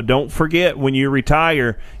don't forget when you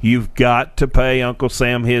retire, you've got to pay Uncle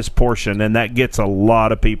Sam his portion, and that gets a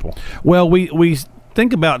lot of people. Well, we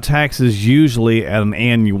think about taxes usually at an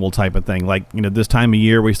annual type of thing. Like, this time of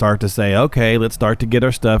year we start to say, okay, let's start to get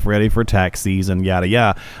our stuff ready for tax season, yada,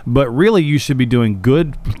 yada. But really you should be doing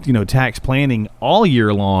good, tax planning all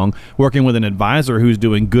year long, working with an advisor who's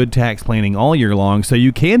doing good tax planning all year long, so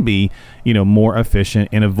you can be, more efficient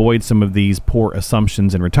and avoid some of these poor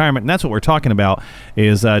assumptions in retirement. And that's what we're talking about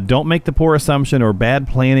is don't make the poor assumption or bad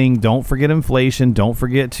planning. Don't forget inflation. Don't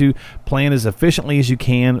forget to plan as efficiently as you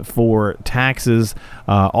can for taxes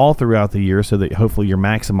all throughout the year so that hopefully you're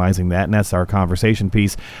maximizing that. And that's our conversation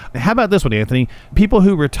piece. How about this one, Anthony? People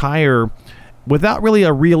who retire without really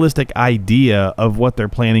a realistic idea of what they're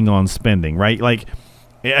planning on spending, right? Like,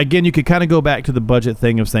 again, you could kind of go back to the budget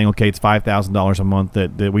thing of saying, okay, it's $5,000 a month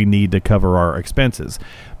that we need to cover our expenses.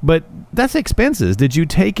 But that's expenses. Did you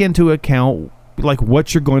take into account like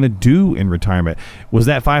what you're going to do in retirement? Was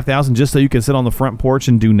that $5,000 just so you can sit on the front porch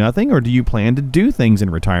and do nothing, or do you plan to do things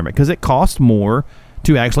in retirement? Because it costs more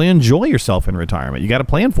to actually enjoy yourself in retirement. You got to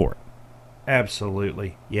plan for it.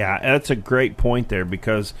 Absolutely. Yeah, that's a great point there,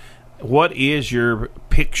 because what is your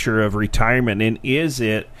picture of retirement, and is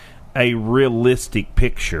it a realistic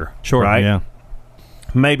picture? Sure, right? Yeah.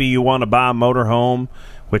 Maybe you want to buy a motorhome,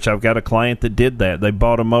 which I've got a client that did that. They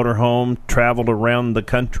bought a motorhome, traveled around the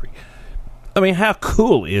country. I mean, how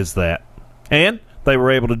cool is that? And they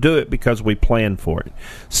were able to do it because we planned for it.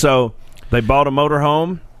 So they bought a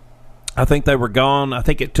motorhome. I think they were gone. I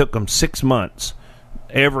think it took them 6 months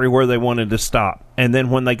everywhere they wanted to stop. And then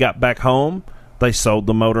when they got back home, they sold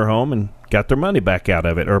the motorhome and got their money back out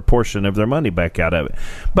of it, or a portion of their money back out of it.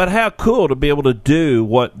 But how cool to be able to do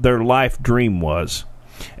what their life dream was.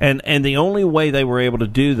 And the only way they were able to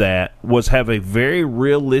do that was have a very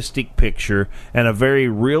realistic picture and a very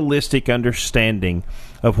realistic understanding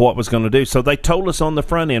of what was going to do. So they told us on the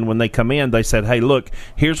front end when they come in, they said, hey, look,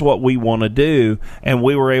 here's what we want to do. And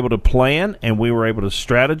we were able to plan, and we were able to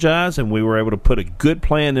strategize, and we were able to put a good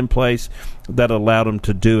plan in place that allowed them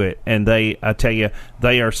to do it. And I tell you,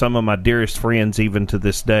 they are some of my dearest friends even to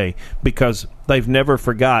this day, because they've never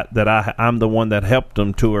forgot that I'm the one that helped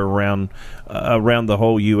them tour around the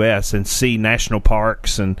whole U.S. and see national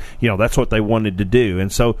parks, and that's what they wanted to do.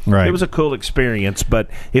 And so It was a cool experience. But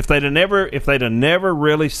if they'd have never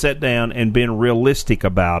really sat down and been realistic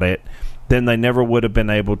about it, then they never would have been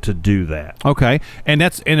able to do that. Okay. And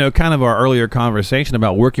that's kind of our earlier conversation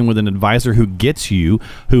about working with an advisor who gets you,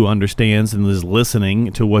 who understands and is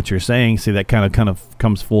listening to what you're saying. See, that kind of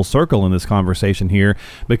comes full circle in this conversation here,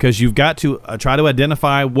 because you've got to try to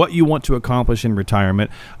identify what you want to accomplish in retirement,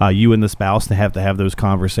 you and the spouse to have those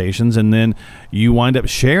conversations, and then you wind up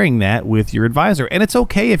sharing that with your advisor. And it's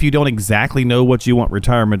okay if you don't exactly know what you want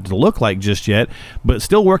retirement to look like just yet, but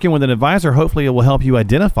still working with an advisor, hopefully it will help you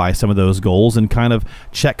identify some of those goals and kind of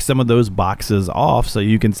check some of those boxes off, so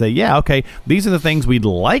you can say, yeah, okay, these are the things we'd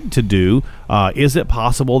like to do. Is it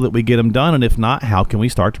possible that we get them done? And if not, how can we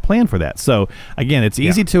start to plan for that? So again, it's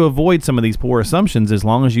easy to avoid some of these poor assumptions as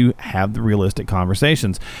long as you have the realistic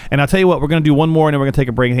conversations. And I'll tell you what, we're going to do one more and then we're going to take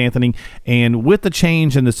a break, Anthony. And with the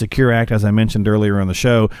change in the Secure Act, as I mentioned earlier on the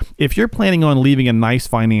show, if you're planning on leaving a nice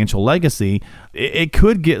financial legacy, it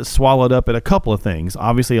could get swallowed up at a couple of things.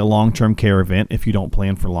 Obviously, a long-term care event if you don't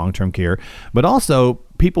plan for long-term care, but also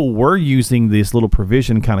people were using this little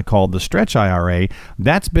provision kind of called the stretch IRA.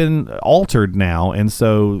 That's been altered now, and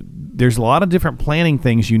so there's a lot of different planning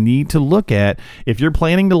things you need to look at. If you're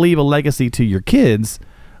planning to leave a legacy to your kids,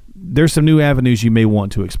 there's some new avenues you may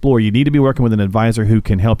want to explore. You need to be working with an advisor who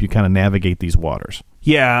can help you kind of navigate these waters.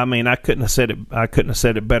 Yeah, I mean, I couldn't have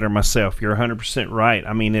said it better myself. You're 100% right.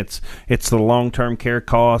 I mean, it's the long-term care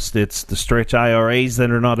cost, it's the stretch IRAs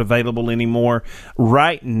that are not available anymore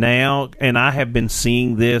right now, and I have been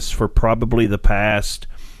seeing this for probably the past,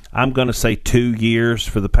 I'm going to say 2 years.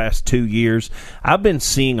 For the past 2 years, I've been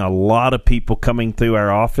seeing a lot of people coming through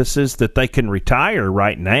our offices that they can retire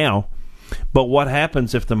right now. But what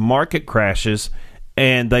happens if the market crashes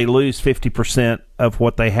and they lose 50% of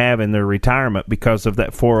what they have in their retirement because of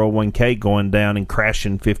that 401k going down and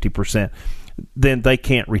crashing 50%? Then they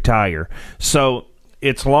can't retire. So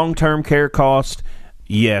it's long-term care cost,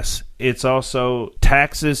 yes. It's also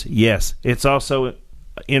taxes, yes. It's also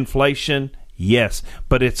inflation, yes.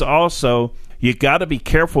 But it's also, you got to be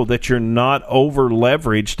careful that you're not over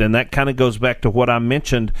leveraged, and that kind of goes back to what I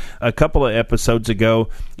mentioned a couple of episodes ago.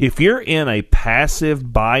 If you're in a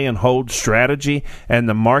passive buy and hold strategy and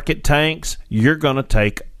the market tanks, you're going to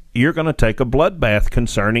take a bloodbath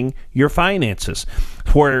concerning your finances.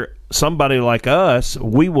 Where somebody like us,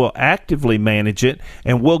 we will actively manage it,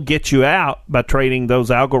 and we'll get you out by trading those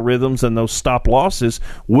algorithms and those stop losses.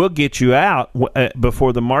 We'll get you out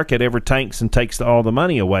before the market ever tanks and takes all the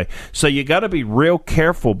money away. So you got to be real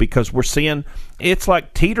careful, because we're seeing it's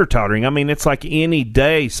like teeter-tottering. I mean, it's like any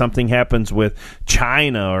day something happens with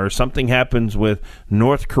China, or something happens with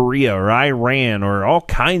North Korea or Iran, or all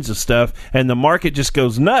kinds of stuff, and the market just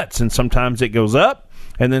goes nuts, and sometimes it goes up,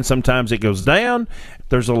 and then sometimes it goes down.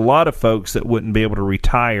 There's a lot of folks that wouldn't be able to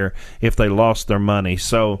retire if they lost their money.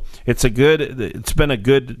 So it's been a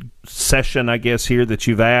good session, I guess, here that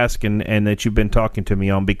you've asked and that you've been talking to me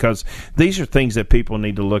on, because these are things that people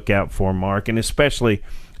need to look out for, Mark, and especially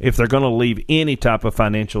if they're going to leave any type of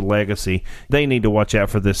financial legacy, they need to watch out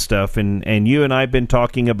for this stuff. And you and I have been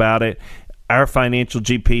talking about it. Our financial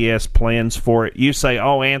GPS plans for it. You say,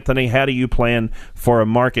 oh, Anthony, how do you plan for a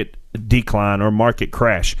market decline or market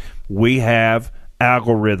crash? We have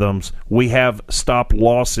algorithms. We have stop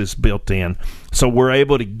losses built in. So we're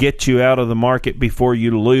able to get you out of the market before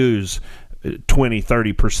you lose 20,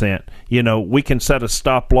 30%. You know, we can set a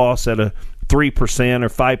stop loss at a 3% or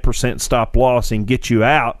 5% stop loss and get you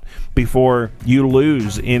out before you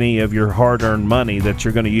lose any of your hard-earned money that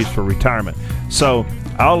you're going to use for retirement. So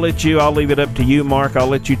I'll leave it up to you, Mark. I'll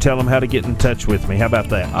let you tell them how to get in touch with me. How about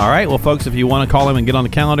that? All right. Well, folks, if you want to call him and get on the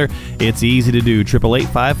calendar, it's easy to do.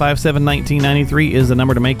 888-557-1993 is the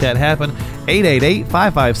number to make that happen.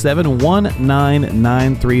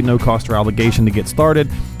 888-557-1993. No cost or obligation to get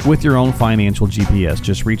started with your own financial GPS.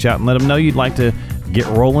 Just reach out and let them know you'd like to get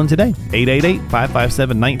rolling today.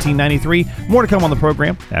 888-557-1993. More to come on the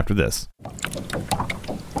program after this.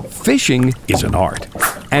 Fishing is an art,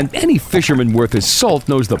 and any fisherman worth his salt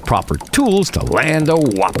knows the proper tools to land a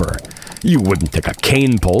whopper. You wouldn't take a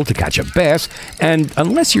cane pole to catch a bass, and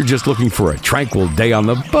unless you're just looking for a tranquil day on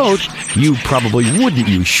the boat, you probably wouldn't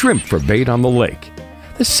use shrimp for bait on the lake.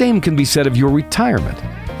 The same can be said of your retirement.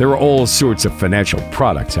 There are all sorts of financial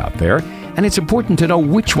products out there, and it's important to know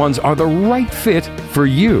which ones are the right fit for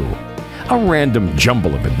you. A random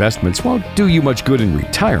jumble of investments won't do you much good in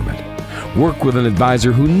retirement. Work with an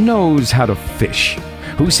advisor who knows how to fish,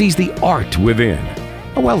 who sees the art within.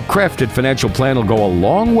 A well-crafted financial plan will go a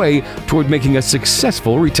long way toward making a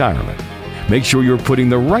successful retirement. Make sure you're putting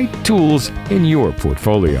the right tools in your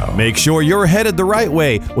portfolio. Make sure you're headed the right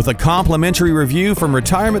way with a complimentary review from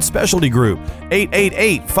Retirement Specialty Group.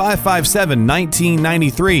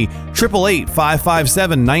 888-557-1993.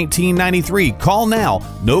 888-557-1993. Call now.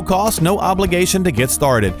 No cost, no obligation to get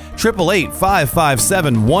started.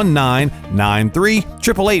 888-557-1993.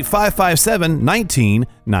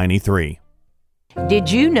 888-557-1993.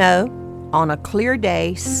 Did you know on a clear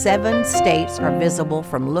day, 7 states are visible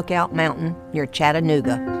from Lookout Mountain near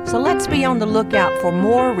Chattanooga? So let's be on the lookout for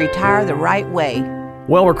more Retire the Right Way.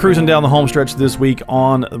 Well, we're cruising down the home stretch this week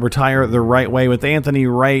on Retire the Right Way with Anthony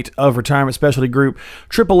Wright of Retirement Specialty Group.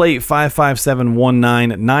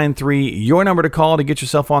 888-557-1993. Your number to call to get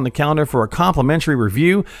yourself on the calendar for a complimentary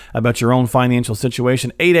review about your own financial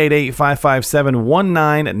situation.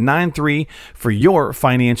 888-557-1993 for your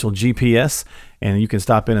financial GPS. And you can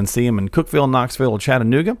stop in and see them in Cookeville, Knoxville, or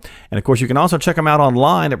Chattanooga. And, of course, you can also check them out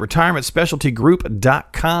online at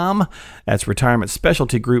retirementspecialtygroup.com. That's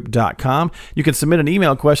retirementspecialtygroup.com. You can submit an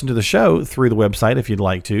email question to the show through the website if you'd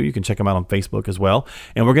like to. You can check them out on Facebook as well.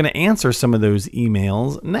 And we're going to answer some of those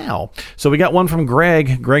emails now. So we got one from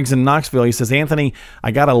Greg. Greg's in Knoxville. He says, Anthony, I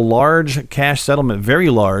got a large cash settlement, very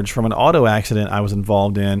large, from an auto accident I was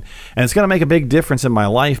involved in. And it's going to make a big difference in my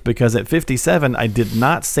life because at 57, I did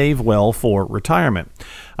not save well for retirement.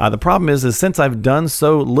 The problem is since I've done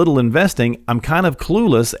so little investing, I'm kind of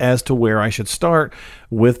clueless as to where I should start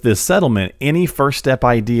with this settlement. Any first step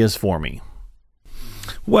ideas for me?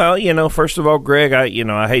 Well, first of all, Greg, I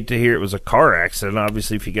hate to hear it was a car accident.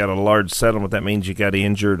 Obviously, if you got a large settlement, that means you got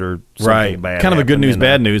injured or something bad. Kind of a good news,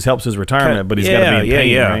 bad news. Helps his retirement, but he's got to be in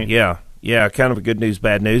pain, right? Yeah, kind of a good news,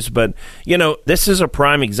 bad news. But, this is a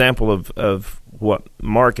prime example of what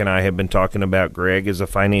Mark and I have been talking about, Greg, is a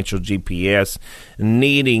financial GPS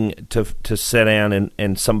needing to sit down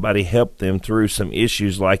and somebody help them through some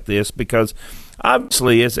issues like this, because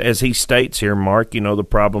obviously, as he states here, Mark, the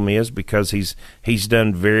problem is because he's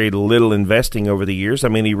done very little investing over the years. I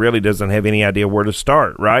mean, he really doesn't have any idea where to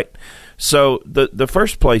start, right? So the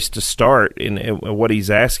first place to start in what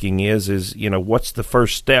he's asking is what's the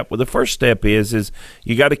first step? Well, the first step is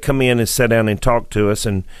you got to come in and sit down and talk to us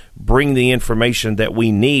and bring the information that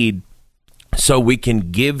we need so we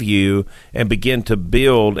can give you and begin to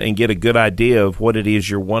build and get a good idea of what it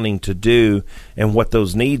is you're wanting to do and what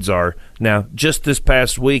those needs are. Now, just this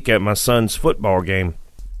past week at my son's football game,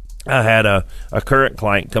 I had a current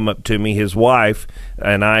client come up to me, his wife,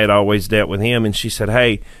 and I had always dealt with him, and she said,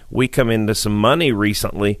 hey, we come into some money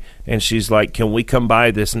recently, and she's like, can we come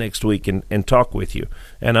by this next week and talk with you?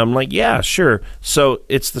 And I'm like, yeah, sure. So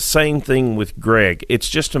it's the same thing with Greg. It's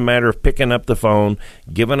just a matter of picking up the phone,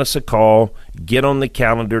 giving us a call, get on the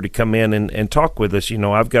calendar to come in and talk with us.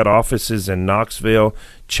 I've got offices in Knoxville,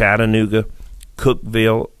 Chattanooga,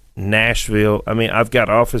 Cookeville, Nashville. I've got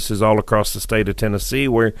offices all across the state of Tennessee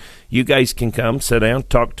where you guys can come, sit down,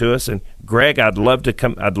 talk to us. And Greg, I'd love you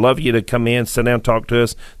to come in, sit down, talk to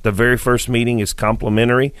us. The very first meeting is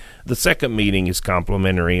complimentary. The second meeting is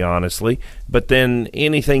complimentary, honestly. But then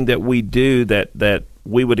anything that we do that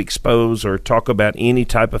we would expose or talk about any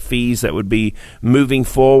type of fees that would be moving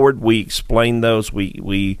forward, we explain those.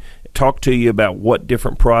 We talk to you about what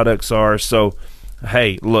different products are. So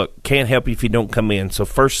hey, look, can't help you if you don't come in. So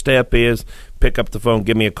first step is pick up the phone,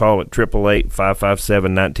 give me a call at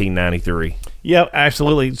 888-557-1993. Yeah,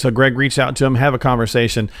 absolutely. So Greg, reach out to him, have a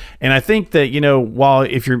conversation. And I think that, while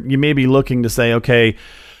if you may be looking to say, okay,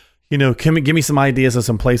 give me some ideas of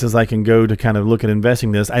some places I can go to kind of look at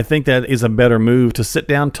investing this, I think that is a better move to sit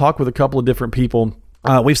down, talk with a couple of different people.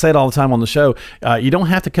 We've said all the time on the show, you don't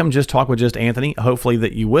have to come just talk with just Anthony. Hopefully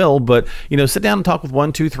that you will, but sit down and talk with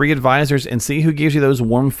 1, 2, 3 advisors and see who gives you those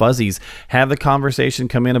warm fuzzies. Have the conversation,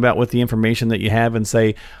 come in about with the information that you have and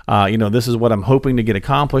say, this is what I'm hoping to get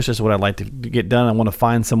accomplished. This is what I'd like to get done. I want to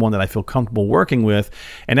find someone that I feel comfortable working with,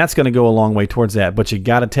 and that's going to go a long way towards that. But you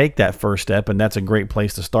got to take that first step, and that's a great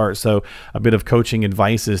place to start. So a bit of coaching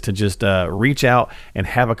advice is to just reach out and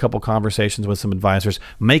have a couple conversations with some advisors.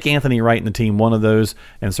 Make Anthony Wright and the team one of those,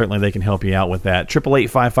 and certainly they can help you out with that.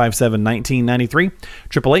 888-557-1993,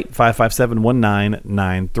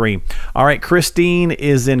 888-557-1993. All right, Christine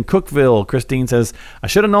is in Cookeville. Christine says, I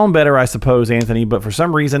should have known better, I suppose, Anthony, but for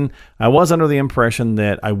some reason I was under the impression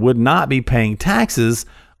that I would not be paying taxes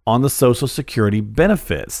on the Social Security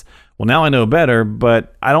benefits. Well, now I know better,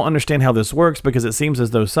 but I don't understand how this works because it seems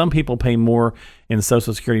as though some people pay more in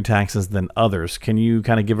Social Security taxes than others. Can you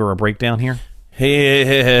kind of give her a breakdown here?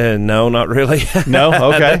 No, not really.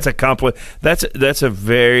 No, okay. That's a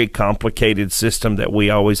very complicated system that we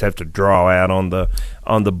always have to draw out on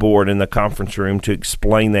the board in the conference room to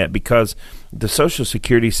explain that, because the Social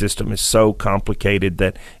Security system is so complicated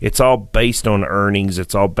that it's all based on earnings.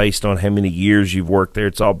 It's all based on how many years you've worked there.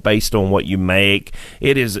 It's all based on what you make.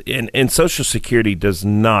 It is, and Social Security does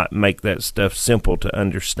not make that stuff simple to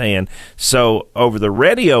understand. So over the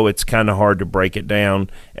radio, it's kind of hard to break it down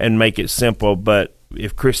and make it simple, but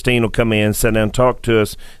if Christine will come in, sit down, and talk to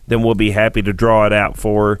us, then we'll be happy to draw it out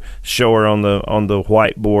for her, show her on the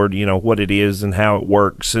whiteboard, what it is and how it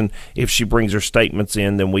works. And if she brings her statements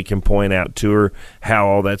in, then we can point out to her how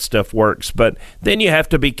all that stuff works. But then you have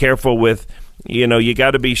to be careful with, you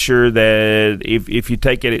got to be sure that if you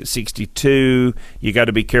take it at 62, you got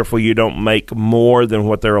to be careful you don't make more than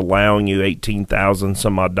what they're allowing you, $18,000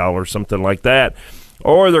 some odd dollars, something like that.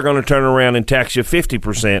 Or they're going to turn around and tax you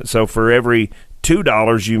 50%. So for every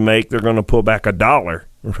 $2 you make, they're going to pull back $1,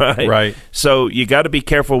 right? Right. So you got to be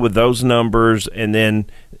careful with those numbers. And then,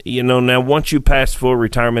 now once you pass full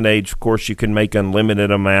retirement age, of course, you can make unlimited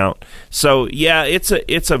amount. So yeah, it's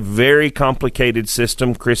a very complicated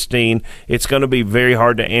system, Christine. It's going to be very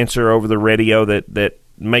hard to answer over the radio that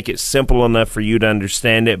make it simple enough for you to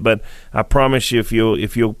understand it. But I promise you, if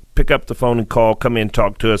you'll pick up the phone and call, come in,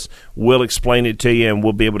 talk to us, we'll explain it to you, and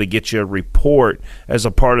we'll be able to get you a report as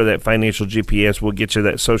a part of that financial GPS. We'll get you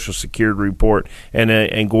that Social Security report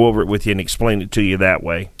and go over it with you and explain it to you that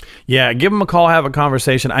way. Yeah, give them a call, have a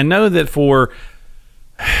conversation. I know that for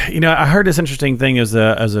I heard this interesting thing as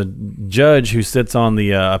a judge who sits on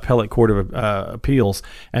the appellate court of appeals,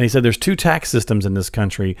 and he said there's 2 tax systems in this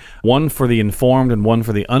country, one for the informed and one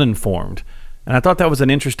for the uninformed. And I thought that was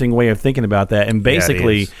an interesting way of thinking about that. And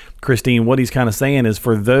basically, Christine, what he's kind of saying is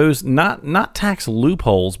for those, not tax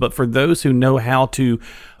loopholes, but for those who know how to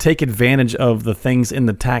take advantage of the things in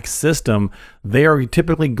the tax system, they are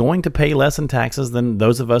typically going to pay less in taxes than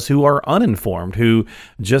those of us who are uninformed, who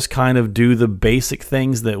just kind of do the basic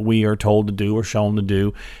things that we are told to do or shown to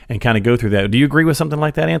do and kind of go through that. Do you agree with something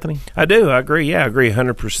like that, Anthony? I do. I agree. Yeah, I agree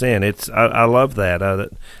 100%. I love that.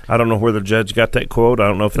 I don't know where the judge got that quote. I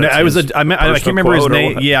don't know if that's I can't remember his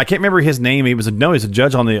name. Yeah, I can't remember his name. He's a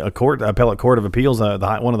judge on the appellate court of appeals,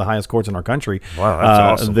 one of the highest courts in our country. Wow,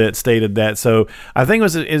 that's awesome. That stated that. So I think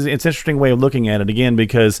it's an interesting way of looking at it again,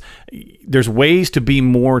 because there's ways to be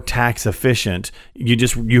more tax efficient.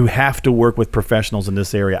 You have to work with professionals in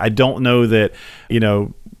this area. I don't know that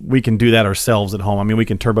we can do that ourselves at home. I mean, we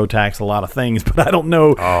can TurboTax a lot of things, but I don't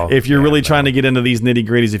know if you're really trying to get into these nitty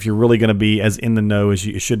gritties, if you're really going to be as in the know as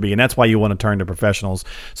you should be. And that's why you want to turn to professionals.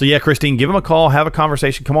 So yeah, Christine, give them a call, have a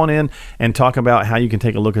conversation, come on in and talk about how you can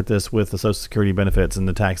take a look at this with the Social Security benefits and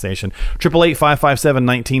the taxation.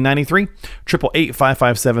 888-557-1993,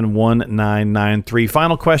 888-557-1993.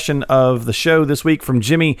 Final question of the show this week from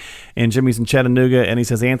Jimmy, and Jimmy's in Chattanooga, and he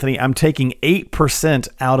says, Anthony, I'm taking 8%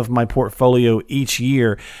 out of my portfolio each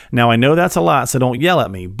year. Now, I know that's a lot, so don't yell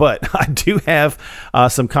at me, but I do have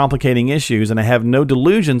some complicating issues, and I have no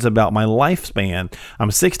delusions about my lifespan.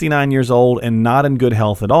 I'm 69 years old and not in good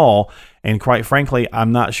health at all, and quite frankly,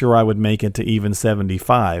 I'm not sure I would make it to even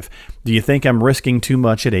 75. Do you think I'm risking too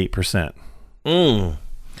much at 8%?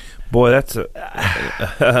 Boy, that's a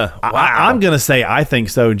wow. I'm going to say I think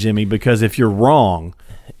so, Jimmy, because if you're wrong,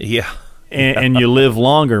 yeah, and you live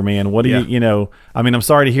longer, man, what do you know? I mean, I'm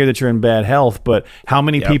sorry to hear that you're in bad health, but how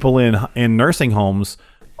many people in nursing homes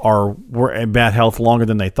were in bad health longer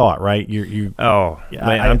than they thought, right?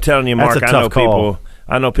 I'm telling you, Mark,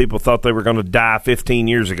 I know people thought they were going to die 15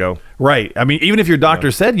 years ago. Right. I mean, even if your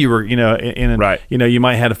doctor said you were, you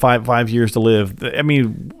might have 5 years to live. I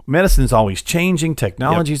mean, medicine's always changing.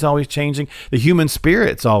 Technology's always changing. The human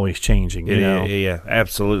spirit's always changing. Yeah,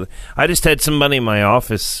 absolutely. I just had somebody in my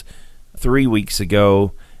office 3 weeks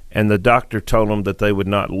ago, and the doctor told them that they would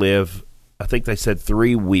not live, I think they said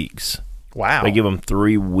 3 weeks. Wow. They give them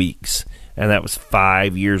 3 weeks, and that was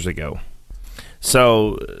 5 years ago.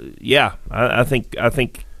 So, yeah, I think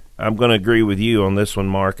I'm going to agree with you on this one,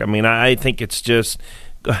 Mark. I mean, I think it's just,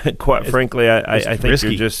 quite frankly, I think risky.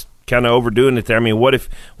 You're just kind of overdoing it there. I mean, what if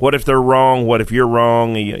they're wrong? What if you're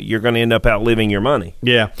wrong? You're going to end up outliving your money.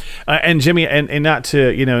 Yeah, and Jimmy, and not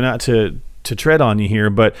to tread on you here,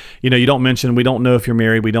 but you don't mention, we don't know if you're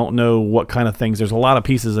married. We don't know what kind of things. There's a lot of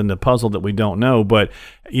pieces in the puzzle that we don't know, but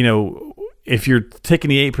if you're taking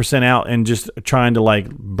the 8% out and just trying to like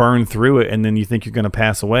burn through it, and then you think you're going to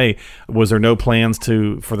pass away, was there no plans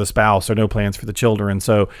for the spouse or no plans for the children?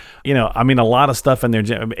 So, I mean, a lot of stuff in there.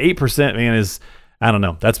 8%, man, is, I don't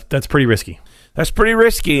know. That's pretty risky. That's pretty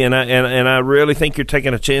risky, and I really think you're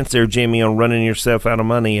taking a chance there, Jimmy, on running yourself out of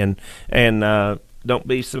money, and don't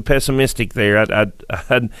be so pessimistic there.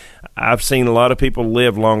 I've seen a lot of people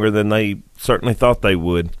live longer than they certainly thought they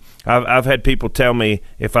would. I've had people tell me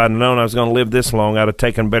if I'd known I was going to live this long, I'd have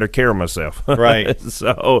taken better care of myself. Right.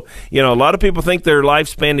 So, a lot of people think their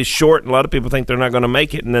lifespan is short, and a lot of people think they're not going to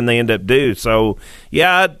make it, and then they end up do. So,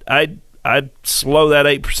 yeah, I'd slow that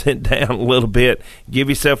 8% down a little bit, give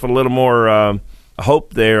yourself a little more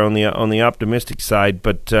hope there on the optimistic side.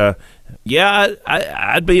 But I'd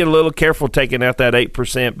be a little careful taking out that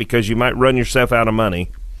 8% because you might run yourself out of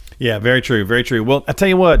money. Yeah, very true, very true. Well, I tell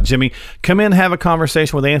you what, Jimmy, come in, have a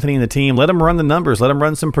conversation with Anthony and the team. Let them run the numbers. Let them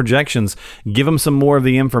run some projections. Give them some more of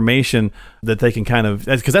the information that they can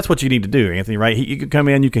because that's what you need to do, Anthony, right? You can come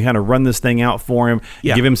in, you can kind of run this thing out for him,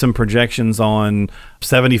 give him some projections on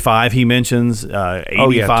 75, he mentions,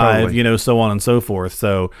 85, totally. So on and so forth.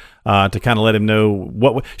 So to kind of let him know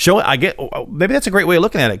maybe that's a great way of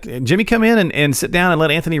looking at it. Jimmy, come in and sit down and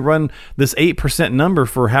let Anthony run this 8% number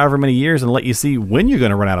for however many years and let you see when you're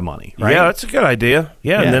going to run out of money. Right? Yeah, that's a good idea.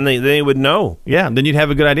 Yeah, and then they would know. Yeah, then you'd have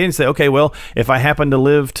a good idea and say, okay, well, if I happen to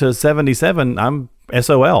live to 77, I'm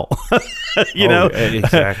SOL.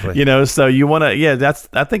 Exactly. So you want to,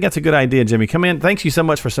 I think that's a good idea, Jimmy. Come in. Thanks you so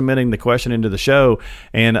much for submitting the question into the show.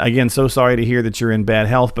 And again, so sorry to hear that you're in bad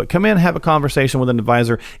health, but come in, have a conversation with an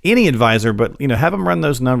advisor, any advisor, but have them run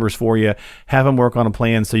those numbers for you, have them work on a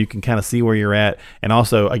plan so you can kind of see where you're at. And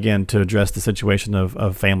also, again, to address the situation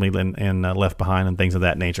of family and left behind and things of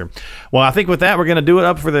that nature. Well, I think with that, we're going to do it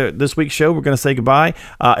up for this week's show. We're going to say goodbye.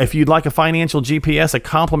 If you'd like a financial GPS, a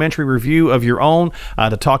complimentary review of your own,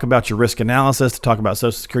 to talk about your risk analysis, to talk about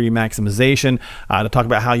Social Security maximization, to talk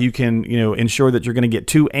about how you can, ensure that you're going to get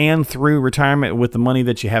to and through retirement with the money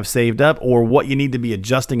that you have saved up, or what you need to be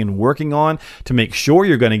adjusting and working on to make sure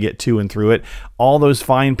you're going to get to and through it. All those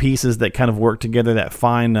fine pieces that kind of work together, that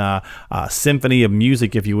fine symphony of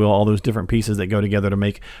music, if you will, all those different pieces that go together to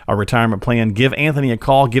make a retirement plan. Give Anthony a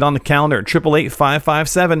call. Get on the calendar at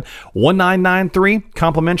 888-557-1993.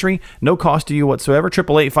 Complimentary, no cost to you whatsoever.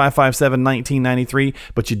 888-557-1993.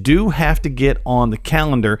 But you do have to get on the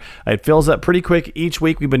calendar. It fills up pretty quick each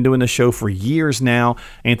week. We've been doing this show for years now.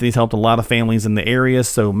 Anthony's helped a lot of families in the area,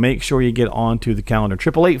 so make sure you get onto the calendar.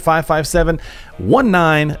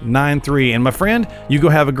 888-557-1993. And my friend, you go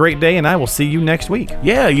have a great day, and I will see you next week.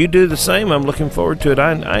 Yeah, you do the same. I'm looking forward to it.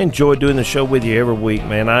 I enjoy doing the show with you every week,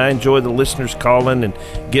 man. I enjoy the listeners calling and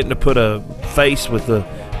getting to put a face with the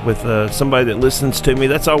with somebody that listens to me.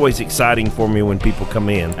 That's always exciting for me when people come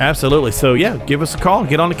in. Absolutely. So, yeah, give us a call,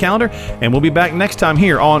 get on the calendar, and we'll be back next time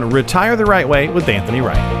here on Retire the Right Way with Anthony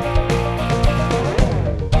Wright.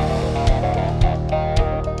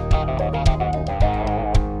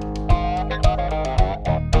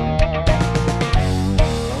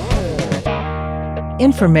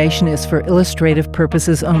 Information is for illustrative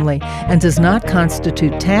purposes only and does not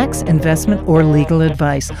constitute tax, investment, or legal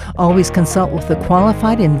advice. Always consult with a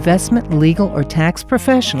qualified investment, legal, or tax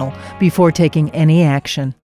professional before taking any action.